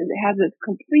antithesis. It has its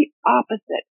complete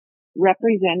opposite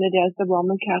represented as the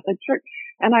Roman Catholic Church.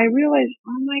 And I realized,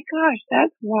 oh my gosh,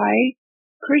 that's why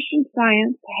Christian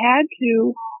Science had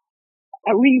to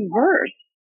reverse.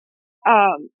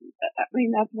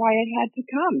 That's why it had to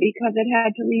come, because it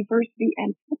had to reverse the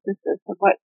antithesis of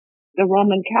what the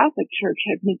Roman Catholic Church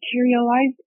had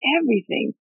materialized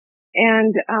everything.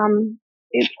 And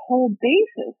its whole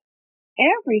basis,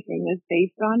 everything is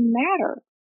based on matter.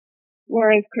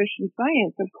 Whereas Christian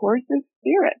Science, of course, is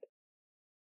spirit.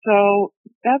 So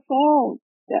that's all.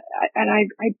 And I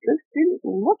just didn't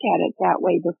look at it that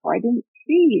way before. I didn't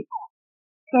see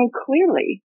so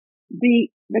clearly the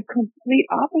complete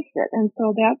opposite. And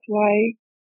so that's why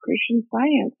Christian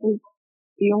Science is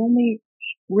the only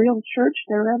real church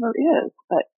there ever is.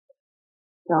 But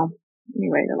so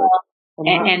anyway, that was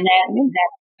and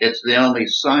that It's the only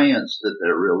science that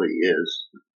there really is.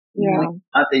 yeah.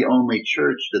 Not the only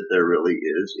church that there really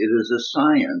is. It is a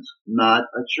science, not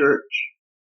a church.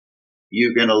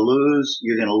 You're gonna lose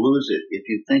it if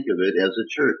you think of it as a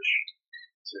church.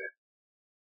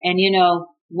 and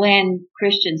when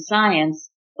Christian Science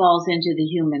falls into the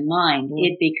human mind,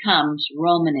 it becomes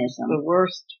Romanism. The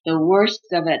worst. The worst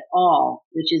of it all,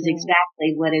 which is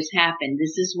exactly what has happened.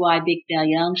 This is why Bigdal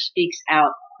Young speaks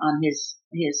out on his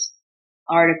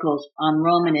articles on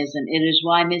Romanism. It is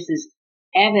why Mrs.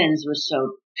 Evans was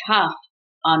so tough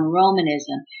on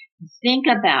Romanism. Think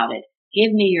about it.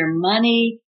 Give me your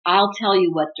money. I'll tell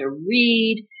you what to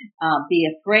read. Be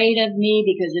afraid of me,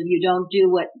 because if you don't do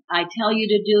what I tell you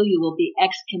to do, you will be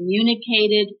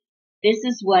excommunicated. This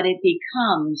is what it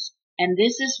becomes. And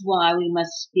this is why we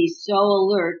must be so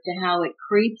alert to how it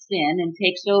creeps in and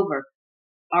takes over.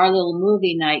 Our little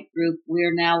movie night group,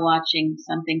 we're now watching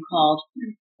something called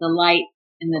A Lamp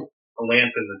in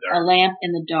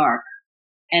the Dark.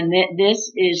 And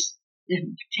this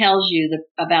tells you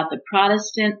about the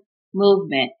Protestant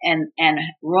movement and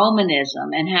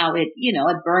Romanism, and how it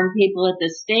burned people at the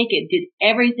stake. It did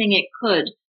everything it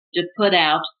could to put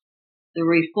out the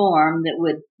reform that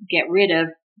would get rid of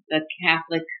the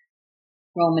Catholic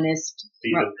Romanist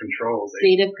seat of control.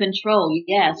 Seat of control,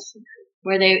 yes.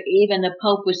 Where even the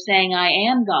Pope was saying, I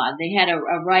am God. They had a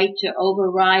right to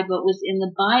override what was in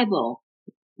the Bible.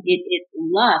 It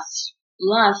lusts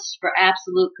for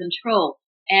absolute control.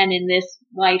 And in this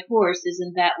white horse,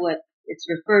 isn't that what it's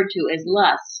referred to as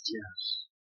lust? Yes.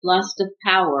 Lust of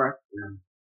power. Yeah.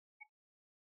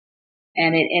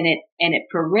 And it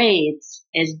parades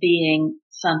as being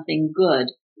something good.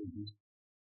 Mm-hmm.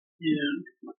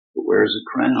 Yeah. But where's the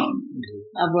crown?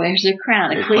 Where's the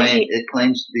crown? It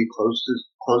claims to be close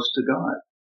to God.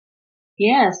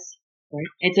 Yes.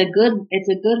 It's a good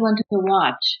one to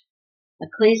watch.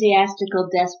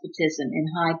 Ecclesiastical despotism in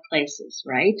high places,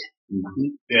 right?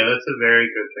 Mm-hmm. Yeah, that's a very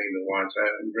good thing to watch.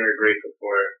 I'm very grateful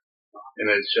for it. And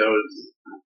it shows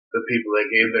the people that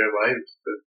gave their lives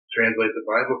to translate the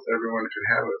Bible so everyone could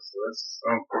have it. So that's so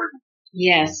important.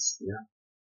 Yes. Yeah.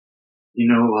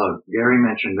 Gary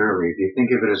mentioned earlier, if you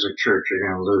think of it as a church, you're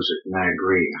going to lose it. And I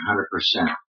agree 100%.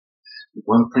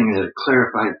 One thing that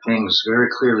clarified things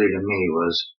very clearly to me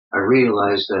was I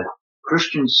realized that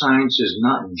Christian Science is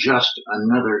not just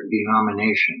another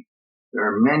denomination. There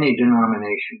are many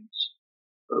denominations,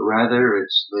 but rather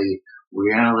it's the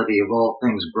reality of all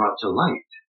things brought to light.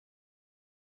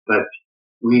 But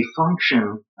we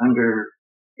function under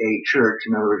a church.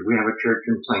 In other words, we have a church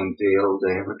in Plainfield.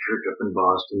 They have a church up in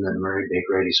Boston that Mary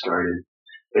Baker Eddy started.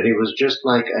 But it was just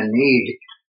like a need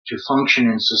to function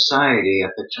in society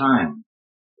at the time,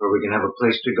 where we can have a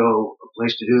place to go, a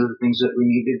place to do the things that we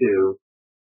need to do.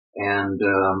 And,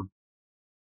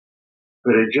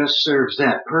 but it just serves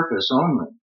that purpose only.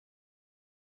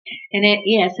 And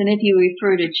if you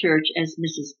refer to church as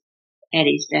Mrs.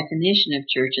 Eddy's definition of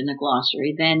church in the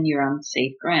glossary, then you're on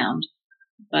safe ground,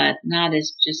 but not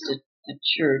as just a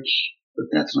church. But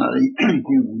that's not a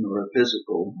human or a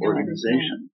physical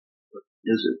organization,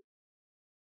 is it?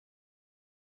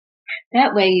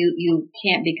 That way you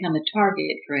can't become a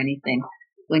target for anything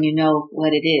when you know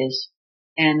what it is.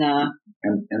 And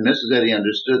Mrs. Eddy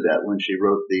understood that when she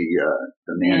wrote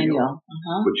the manual,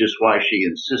 which is why she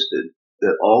insisted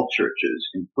that all churches,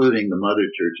 including the mother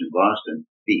church in Boston,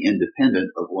 be independent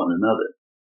of one another.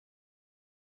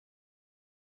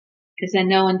 Because then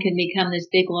no one can become this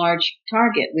big, large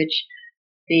target, which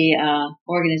the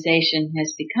organization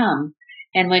has become.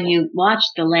 And when you watch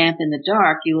The Lamp in the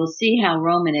Dark, you will see how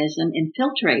Romanism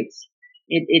infiltrates.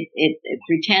 It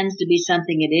pretends to be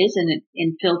something it is, and it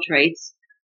infiltrates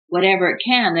whatever it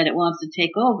can that it wants to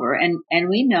take over. And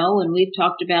we know, and we've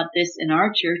talked about this in our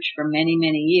church for many,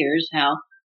 many years, how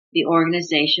the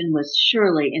organization was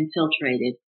surely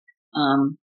infiltrated.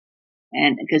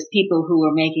 And because people who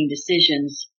were making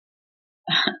decisions,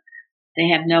 they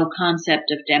have no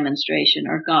concept of demonstration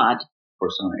or God. Or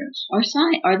science.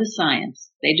 Or the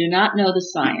science. They do not know the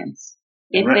science.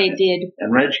 If they did.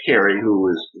 And Reg Carey, who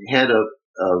was head of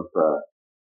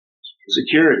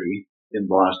security in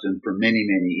Boston for many,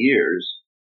 many years,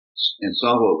 and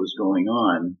saw what was going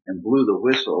on and blew the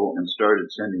whistle and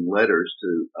started sending letters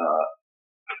to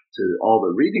all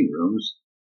the reading rooms,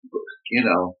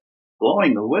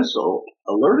 blowing the whistle,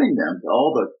 alerting them to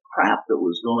all the crap that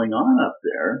was going on up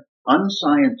there,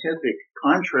 unscientific,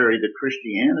 contrary to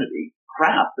Christianity.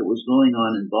 crap that was going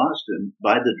on in Boston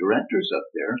by the directors up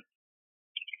there,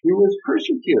 he was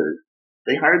persecuted.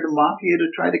 They hired the mafia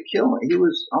to try to kill him. He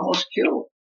was almost killed.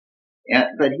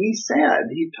 But he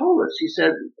told us, he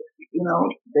said,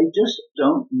 they just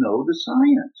don't know the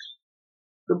science.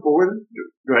 The board of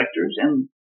directors, and,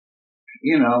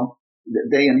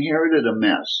 they inherited a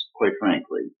mess, quite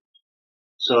frankly.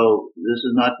 So this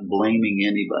is not blaming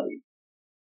anybody.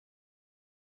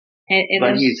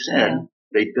 But he said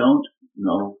they don't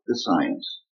know the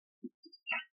science.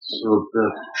 So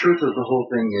the truth of the whole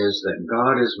thing is that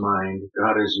God is mind,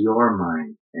 God is your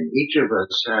mind, and each of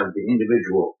us have the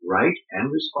individual right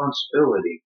and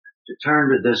responsibility to turn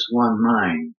to this one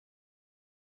mind.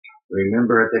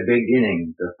 Remember at the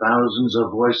beginning, the thousands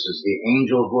of voices, the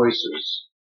angel voices.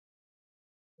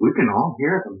 We can all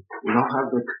hear them. We don't have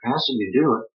the capacity to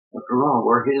do it. After all,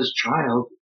 we're His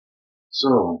child.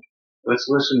 So let's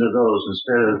listen to those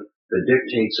instead of the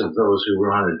dictates of those who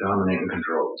want to dominate and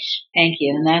control us. Thank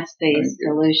you. And that's the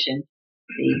solution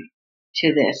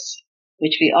to this,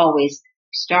 which we always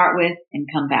start with and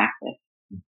come back with.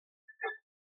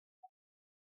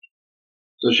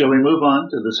 So shall we move on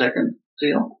to the second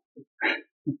seal?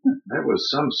 That was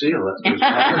some seal.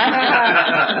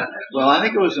 Well, I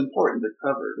think it was important to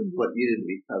cover what needed to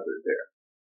be covered there.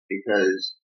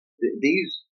 Because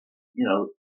these,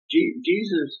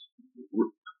 Jesus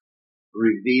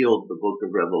revealed the book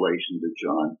of Revelation to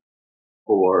John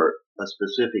for a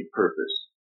specific purpose.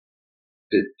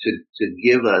 To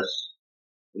give us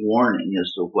warning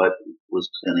as to what was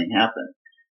going to happen.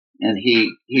 And he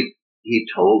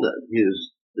told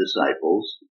his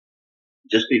disciples,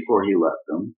 just before he left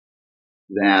them,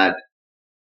 that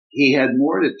he had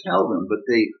more to tell them, but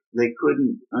they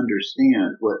couldn't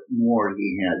understand what more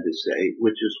he had to say,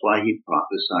 which is why he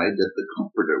prophesied that the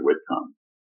Comforter would come.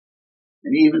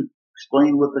 And he even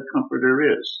explained what the Comforter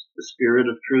is, the Spirit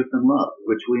of truth and love,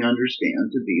 which we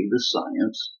understand to be the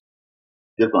science,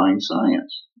 divine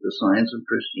science, the science of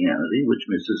Christianity, which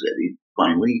Mrs. Eddy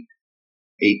finally,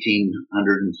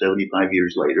 1875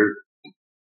 years later,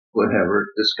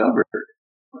 discovered.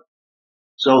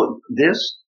 So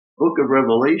this book of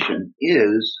Revelation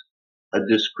is a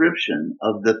description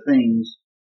of the things,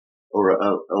 or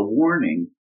a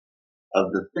warning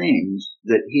of the things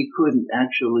that he couldn't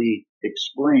actually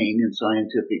explain in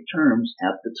scientific terms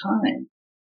at the time.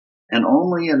 And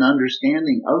only an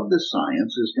understanding of the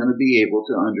science is going to be able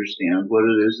to understand what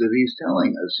it is that he's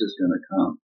telling us is going to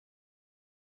come.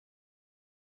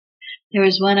 There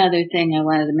was one other thing I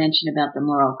wanted to mention about the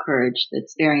moral courage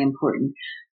that's very important.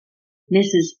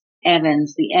 Mrs.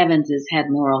 Evans, the Evanses had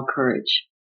moral courage.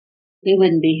 We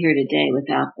wouldn't be here today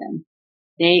without them.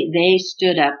 They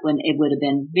stood up when it would have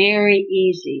been very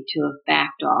easy to have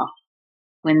backed off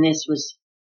when this was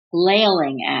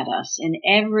flailing at us in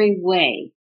every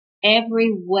way.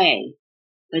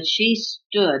 But she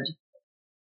stood.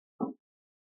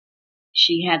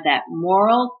 She had that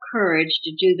moral courage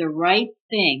to do the right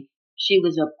thing. She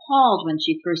was appalled when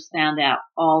she first found out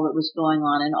all that was going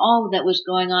on and all that was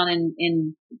going on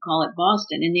in call it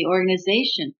Boston, in the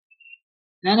organization.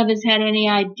 None of us had any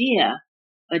idea,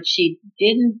 but she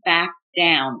didn't back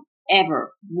down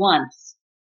ever, once.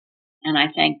 And I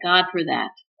thank God for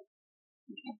that.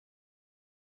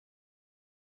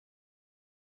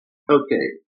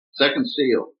 Okay, second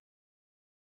seal.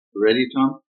 Ready,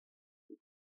 Tom?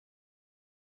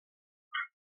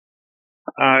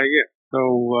 Yeah. So,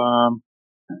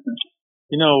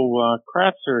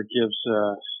 Kratzer gives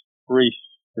a brief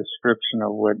description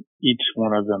of what each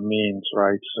one of them means,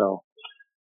 right? So,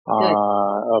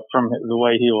 from the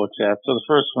way he looks at it. So the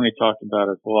first one he talked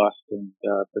about is lust, and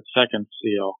the second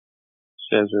seal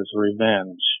says is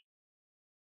revenge.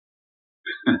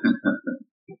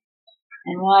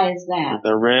 And why is that?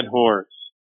 The red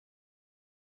horse.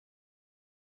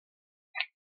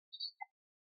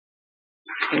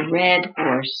 The red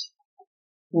horse.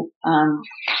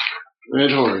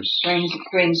 Red horse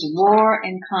brings war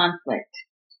and conflict.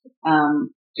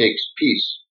 Takes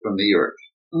peace from the earth.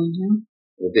 Mm-hmm.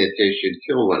 That they should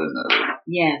kill one another.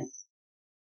 Yes.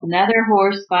 Another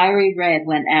horse, fiery red,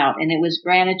 went out, and it was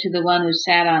granted to the one who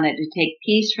sat on it to take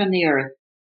peace from the earth.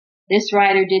 This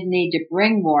rider didn't need to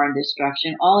bring war and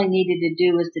destruction. All he needed to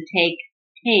do was to take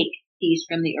peace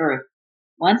from the earth.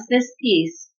 Once this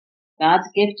peace, God's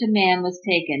gift to man, was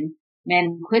taken,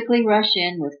 men quickly rush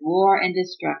in with war and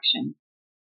destruction.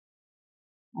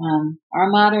 Our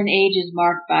modern age is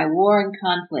marked by war and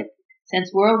conflict.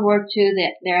 Since World War II,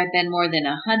 there have been more than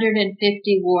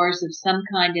 150 wars of some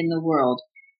kind in the world,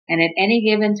 and at any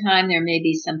given time there may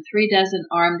be some 36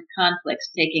 armed conflicts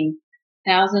taking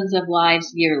thousands of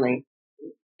lives yearly.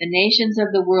 The nations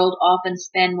of the world often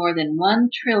spend more than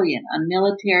 $1 trillion on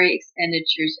military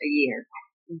expenditures a year.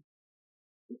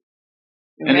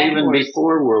 The And Red even Horse.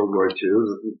 before World War II,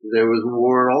 there was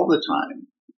war all the time,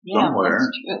 Yeah, somewhere,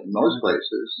 that's true. in most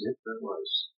places. Yes, there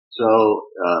was. So,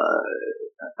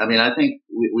 I mean, I think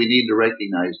we need to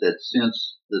recognize that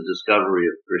since the discovery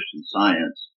of Christian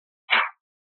Science,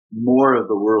 more of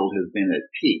the world has been at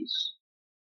peace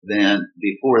than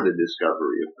before the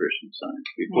discovery of Christian Science.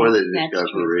 Before the That's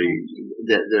discovery, true.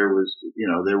 there was,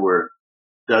 there were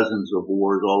dozens of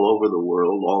wars all over the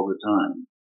world all the time.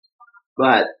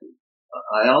 But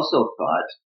I also thought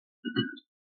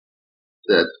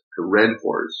that the Red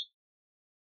Horse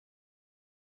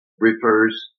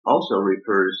also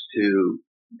refers to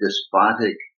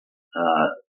despotic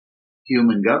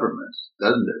human governments,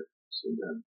 doesn't it?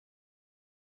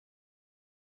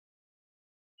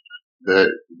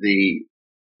 The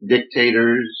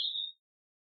dictators,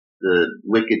 the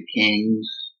wicked kings,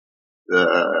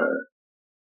 and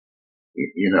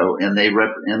they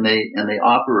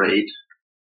operate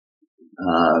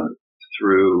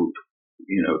through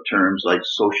terms like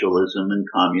socialism and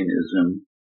communism,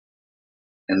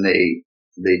 and they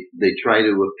try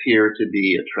to appear to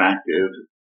be attractive,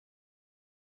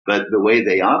 but the way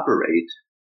they operate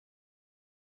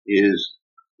is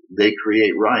they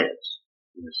create riots.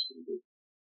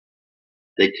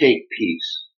 They take peace.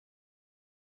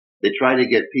 They try to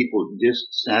get people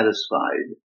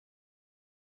dissatisfied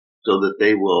so that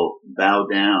they will bow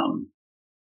down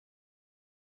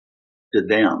to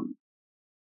them,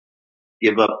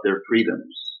 give up their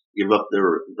freedoms, give up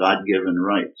their God-given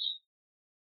rights,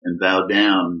 and bow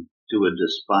down to a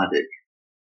despotic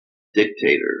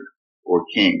dictator or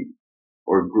king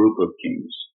or group of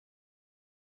kings.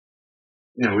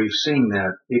 We've seen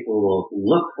that people will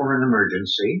look for an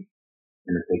emergency,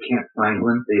 and if they can't find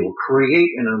one, they will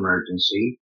create an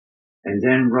emergency and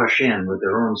then rush in with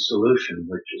their own solution,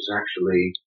 which is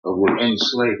actually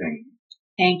enslaving.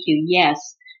 Thank you.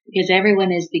 Yes, because everyone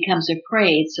becomes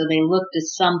afraid, so they look to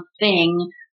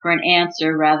something for an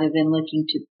answer rather than looking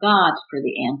to God for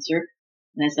the answer.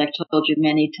 And as I've told you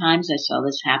many times, I saw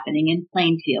this happening in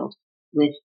Plainfield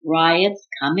with riots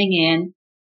coming in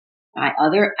by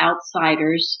other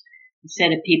outsiders.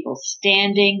 Instead of people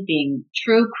standing, being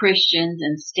true Christians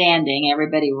and standing,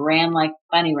 everybody ran like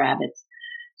bunny rabbits.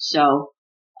 So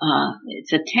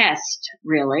it's a test,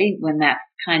 really, when that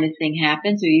kind of thing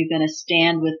happens. Are you going to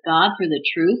stand with God for the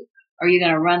truth? Or are you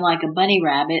going to run like a bunny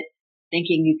rabbit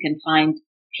thinking you can find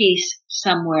peace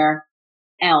somewhere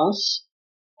else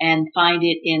and find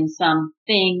it in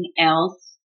something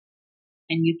else?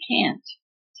 And you can't.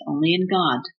 It's only in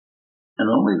God. And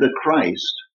only the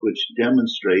Christ, which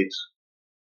demonstrates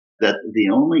that the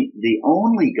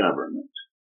only government,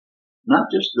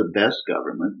 not just the best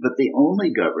government, but the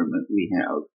only government we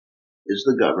have is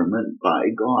the government by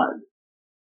God.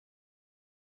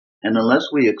 And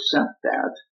unless we accept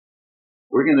that,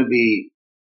 we're going to be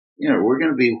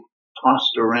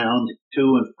tossed around to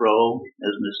and fro,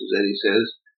 as Mrs. Eddy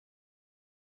says,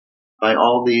 by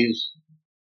all these,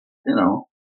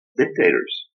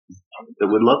 dictators that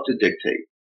would love to dictate.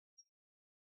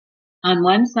 On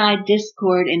one side,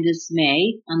 discord and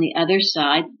dismay. On the other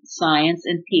side, science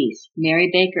and peace. Mary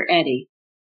Baker Eddy.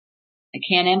 I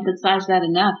can't emphasize that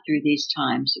enough through these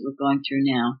times that we're going through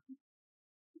now.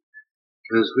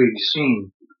 Because we've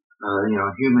seen,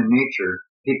 human nature,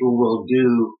 people will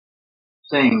do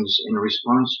things in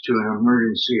response to an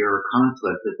emergency or a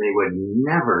conflict that they would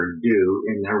never do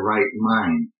in their right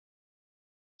mind.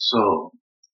 So,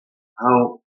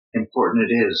 how important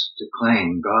it is to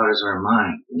claim God as our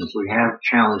mind. And if we have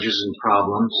challenges and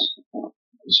problems,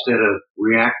 instead of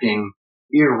reacting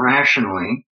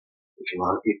irrationally, which a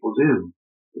lot of people do,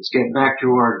 let's get back to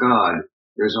our God.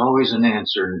 There's always an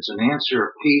answer, and it's an answer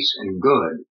of peace and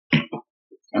good.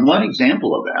 And one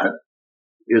example of that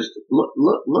is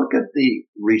look at the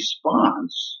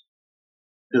response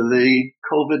to the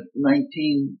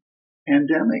COVID-19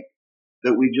 pandemic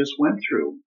that we just went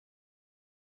through.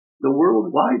 The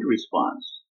worldwide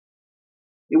response.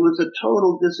 It was a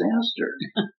total disaster.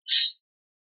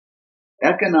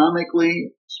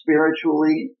 Economically,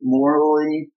 spiritually,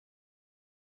 morally,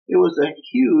 it was a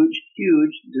huge,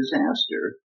 huge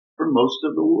disaster for most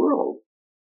of the world.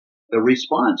 The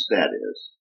response, that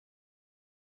is.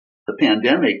 The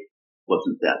pandemic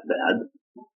wasn't that bad,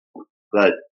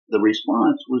 but the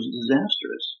response was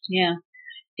disastrous. Yeah.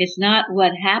 It's not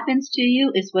what happens to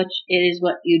you, it is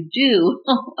what you do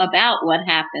about what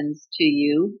happens to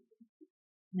you.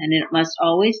 And it must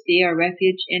always be our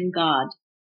refuge in God.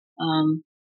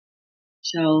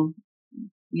 So,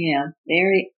 yeah,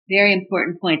 very, Very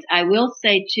important points. I will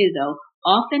say too, though,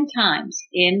 oftentimes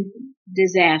in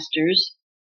disasters,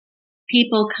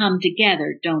 people come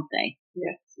together, don't they?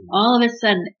 Yes. All of a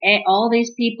sudden, all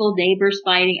these people, neighbors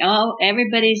fighting, I'll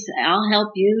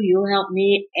help you, you'll help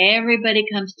me. Everybody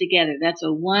comes together. That's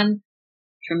a one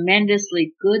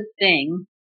tremendously good thing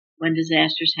when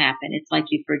disasters happen. It's like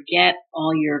you forget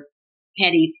all your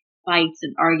petty fights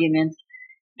and arguments,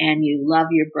 and you love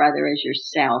your brother as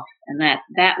yourself. And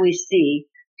that we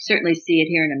certainly see it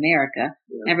here in America.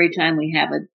 Yeah. Every time we have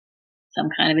some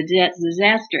kind of a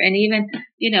disaster, and even,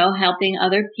 helping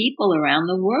other people around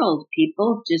the world.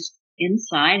 People just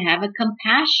inside have a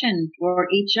compassion for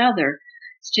each other.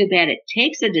 It's too bad it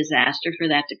takes a disaster for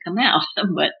that to come out,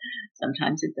 but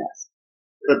sometimes it does.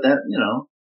 But that,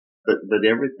 but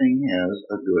everything has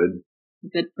a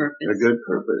good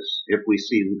purpose if we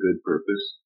see the good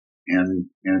purpose and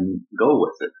go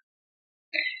with it.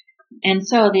 And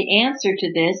so the answer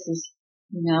to this is,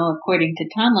 according to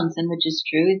Tomlinson, which is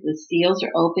true, the seals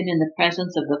are opened in the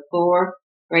presence of the four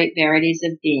great verities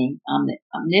of being: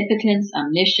 omnipotence,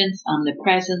 omniscience,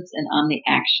 omnipresence, and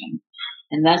omniaction.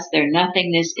 And thus their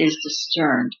nothingness is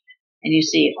discerned. And you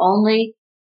see, only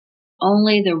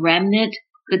the remnant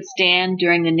could stand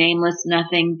during the nameless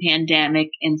nothing pandemic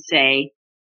and say,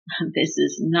 this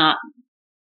is not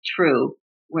true.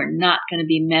 We're not going to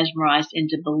be mesmerized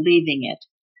into believing it.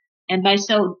 And by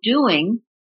so doing,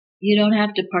 you don't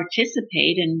have to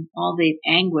participate in all the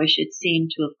anguish it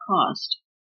seemed to have caused.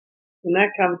 And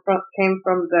that came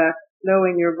from the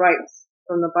knowing your rights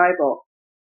from the Bible.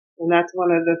 And that's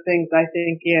one of the things I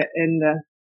think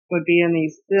would be in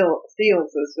these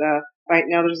seals is, right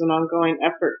now there's an ongoing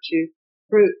effort to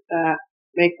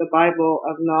make the Bible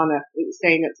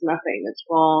saying it's nothing, it's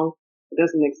wrong, it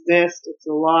doesn't exist, it's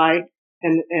a lie.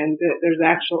 And there's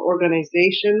actual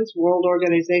organizations, world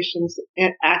organizations,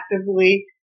 actively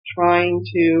trying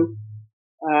to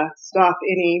stop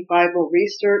any Bible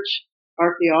research,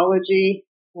 archaeology,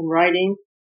 and writing,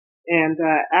 and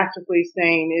actively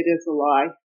saying it is a lie.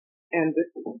 And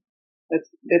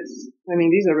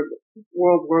these are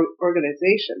world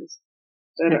organizations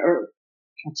that are.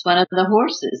 It's one of the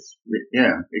horses.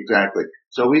 Yeah, exactly.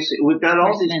 So we've got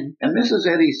all these, and Mrs.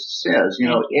 Eddy says,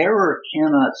 error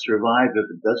cannot survive if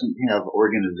it doesn't have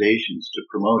organizations to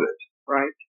promote it.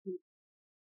 Right.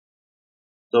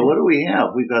 So what do we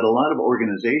have? We've got a lot of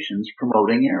organizations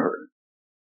promoting error.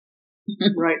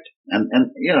 Right. And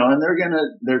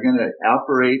they're gonna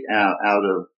operate out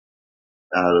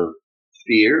of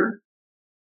fear,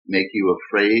 make you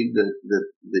afraid that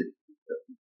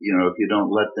if you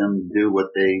don't let them do what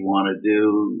they want to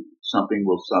do, something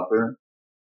will suffer.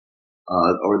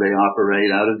 Or they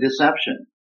operate out of deception.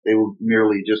 They will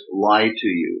merely just lie to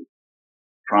you,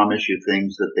 promise you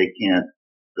things that they can't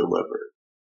deliver.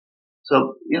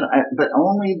 So, but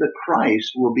only the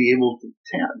Christ will be able to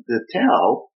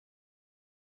tell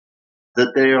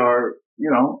that they are,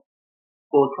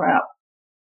 full of crap,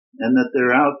 and that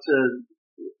they're out to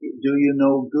do you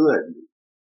no good.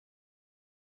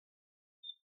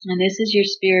 And this is your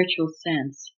spiritual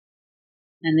sense.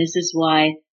 And this is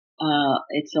why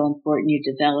it's so important you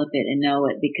develop it and know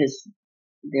it, because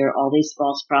there are all these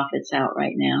false prophets out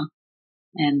right now.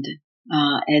 And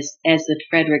as the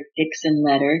Frederick Dixon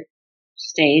letter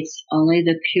states, only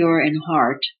the pure in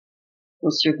heart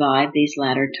will survive these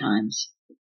latter times.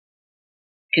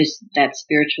 Because that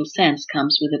spiritual sense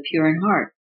comes with a pure in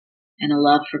heart and a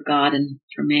love for God and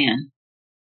for man.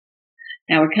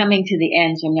 Now we're coming to the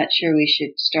end, so I'm not sure we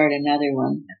should start another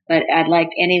one. But I'd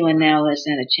like anyone now who hasn't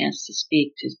had a chance to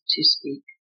speak to speak.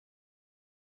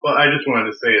 Well, I just wanted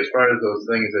to say, as far as those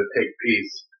things that take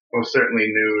peace, most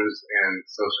certainly news and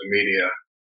social media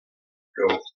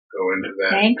go into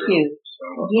that. Thank you.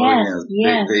 So,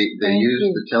 yes. They use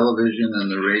the television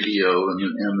and the radio and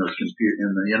the computer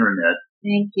and the internet.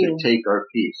 Thank you. To take our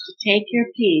peace. To take your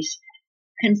peace.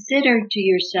 Consider to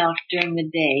yourself during the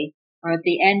day, or at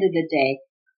the end of the day,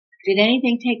 did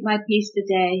anything take my peace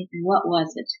today? And what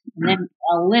was it? And then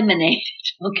eliminate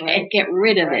it, okay? Get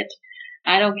rid of it.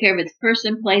 I don't care if it's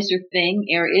person, place, or thing.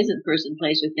 Error isn't person,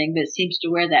 place, or thing, but it seems to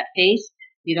wear that face.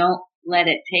 You don't let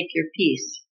it take your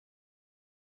peace.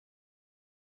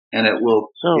 And it will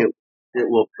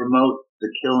promote the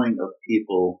killing of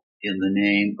people in the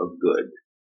name of good.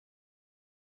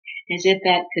 As if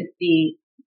that could be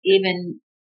even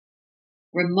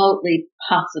remotely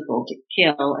possible to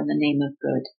kill in the name of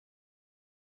good.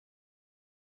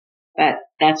 But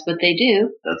that's what they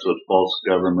do. That's what false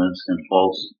governments and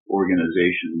false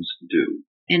organizations do.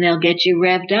 And they'll get you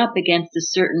revved up against a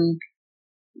certain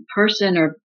person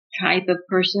or type of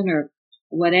person or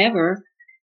whatever.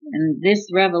 And this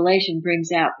revelation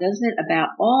brings out, doesn't it, about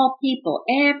all people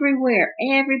everywhere.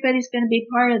 Everybody's going to be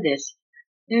part of this.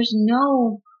 There's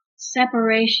no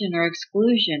separation or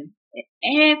exclusion.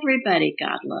 Everybody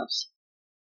God loves.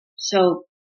 So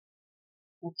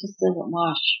that just doesn't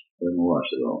wash. Doesn't wash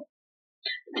at all.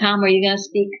 Tom, were you going to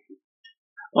speak?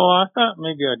 Oh, I thought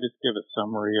maybe I'd just give a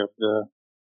summary of the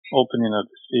opening of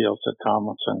the seals that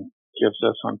Tomlinson gives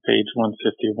us on page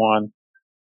 151.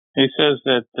 He says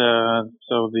that,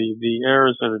 so the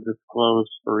errors that are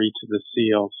disclosed for each of the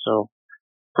seals. So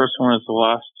first one is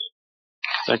lust.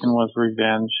 Second one is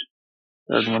revenge.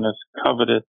 Third one is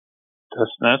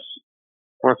covetousness.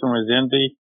 Fourth one is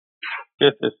envy.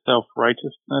 Fifth is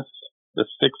self-righteousness. The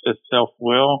sixth is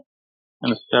self-will.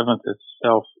 And the seventh is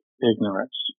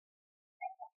self-ignorance.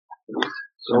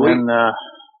 So and then,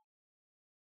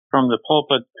 from the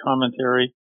pulpit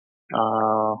commentary,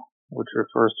 which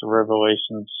refers to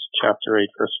Revelations chapter 8,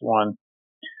 verse 1,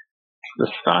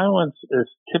 the silence is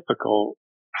typical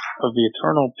of the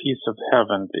eternal peace of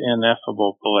heaven, the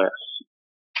ineffable bliss.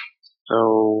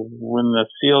 So when the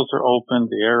seals are opened,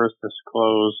 the air is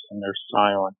disclosed, and there's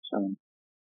silence, and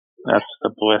that's the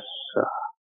bliss.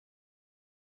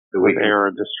 The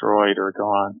air destroyed or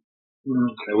gone.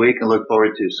 That we can look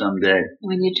forward to someday.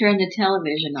 When you turn the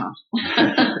television off.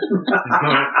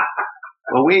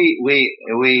 Well,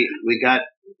 we got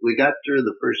through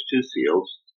the first two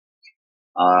seals,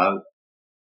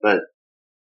 but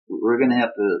we're going to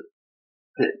have to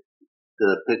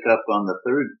pick up on the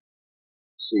third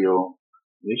seal.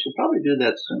 We should probably do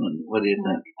that soon. What do you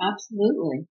think?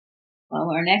 Absolutely. Well,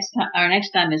 our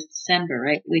next time is December,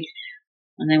 right?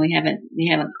 And then we haven't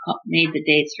made the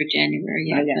dates for January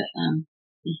yet.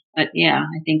 But yeah,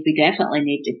 I think we definitely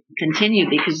need to continue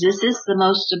because this is the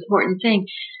most important thing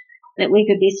that we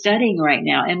could be studying right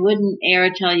now. And wouldn't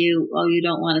Era tell you, oh, you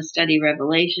don't want to study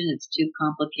Revelation, it's too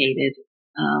complicated.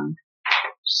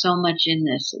 So much in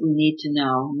this that we need to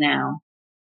know now.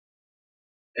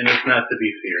 And it's not to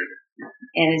be feared.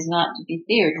 It is not to be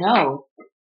feared, no.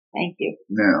 Thank you.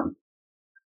 No.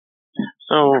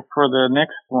 So for the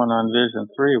next one on Vision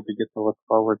 3, we get to look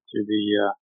forward to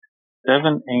the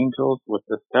 7 angels with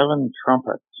the 7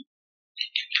 trumpets.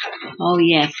 Oh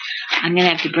yes, I'm gonna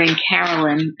have to bring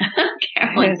Carolyn.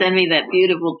 Carolyn send me that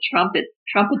beautiful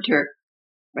trumpeter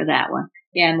for that one.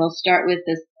 Yeah, and we'll start with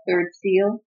the third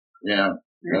seal. Yeah,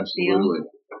 third absolutely.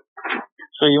 Seal.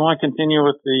 So you want to continue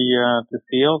with the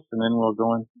seals, and then we'll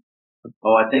go in.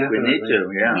 Oh, I think we need to.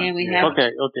 Yeah. Yeah, we have.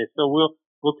 Okay. So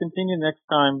we'll continue next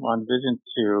time on Vision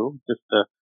 2. Just to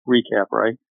recap,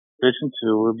 right? Vision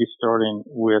 2, we'll be starting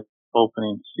with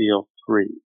opening seal 3.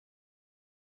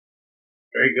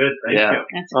 Very good. Thank you.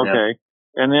 That's okay.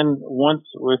 And then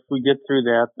if we get through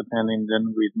that, depending,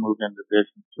 then we'd move into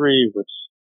Vision 3, which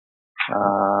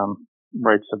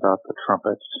writes about the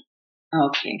trumpets.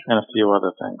 Okay. And a few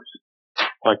other things.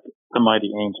 Like the mighty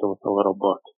angel with the little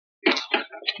book.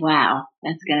 Wow,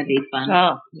 that's gonna be fun.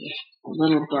 Oh. A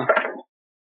little book.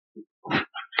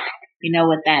 You know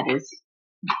what that is.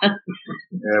 Yeah,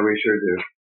 we sure do.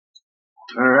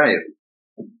 All right.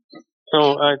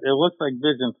 So it looks like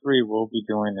Vision 3 we'll be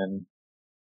doing in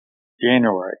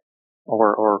January,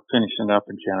 or finishing up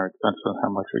in January. Depends on how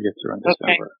much we get through in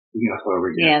December.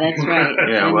 Yeah, that's right.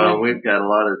 Yeah, well, we've got a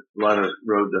lot of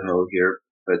road to hoe here,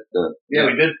 but yeah,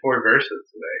 we did 4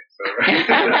 verses today. So.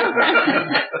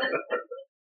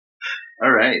 All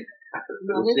right.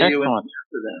 Well, See you in Excellent.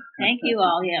 December. Thank you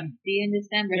all. Yeah, see you in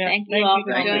December. Yeah, Thank you all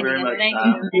for Thank you joining very us. much. Thank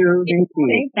Thank you.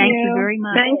 Thank Thank you very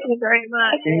much. Thank you very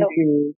much. Thank you.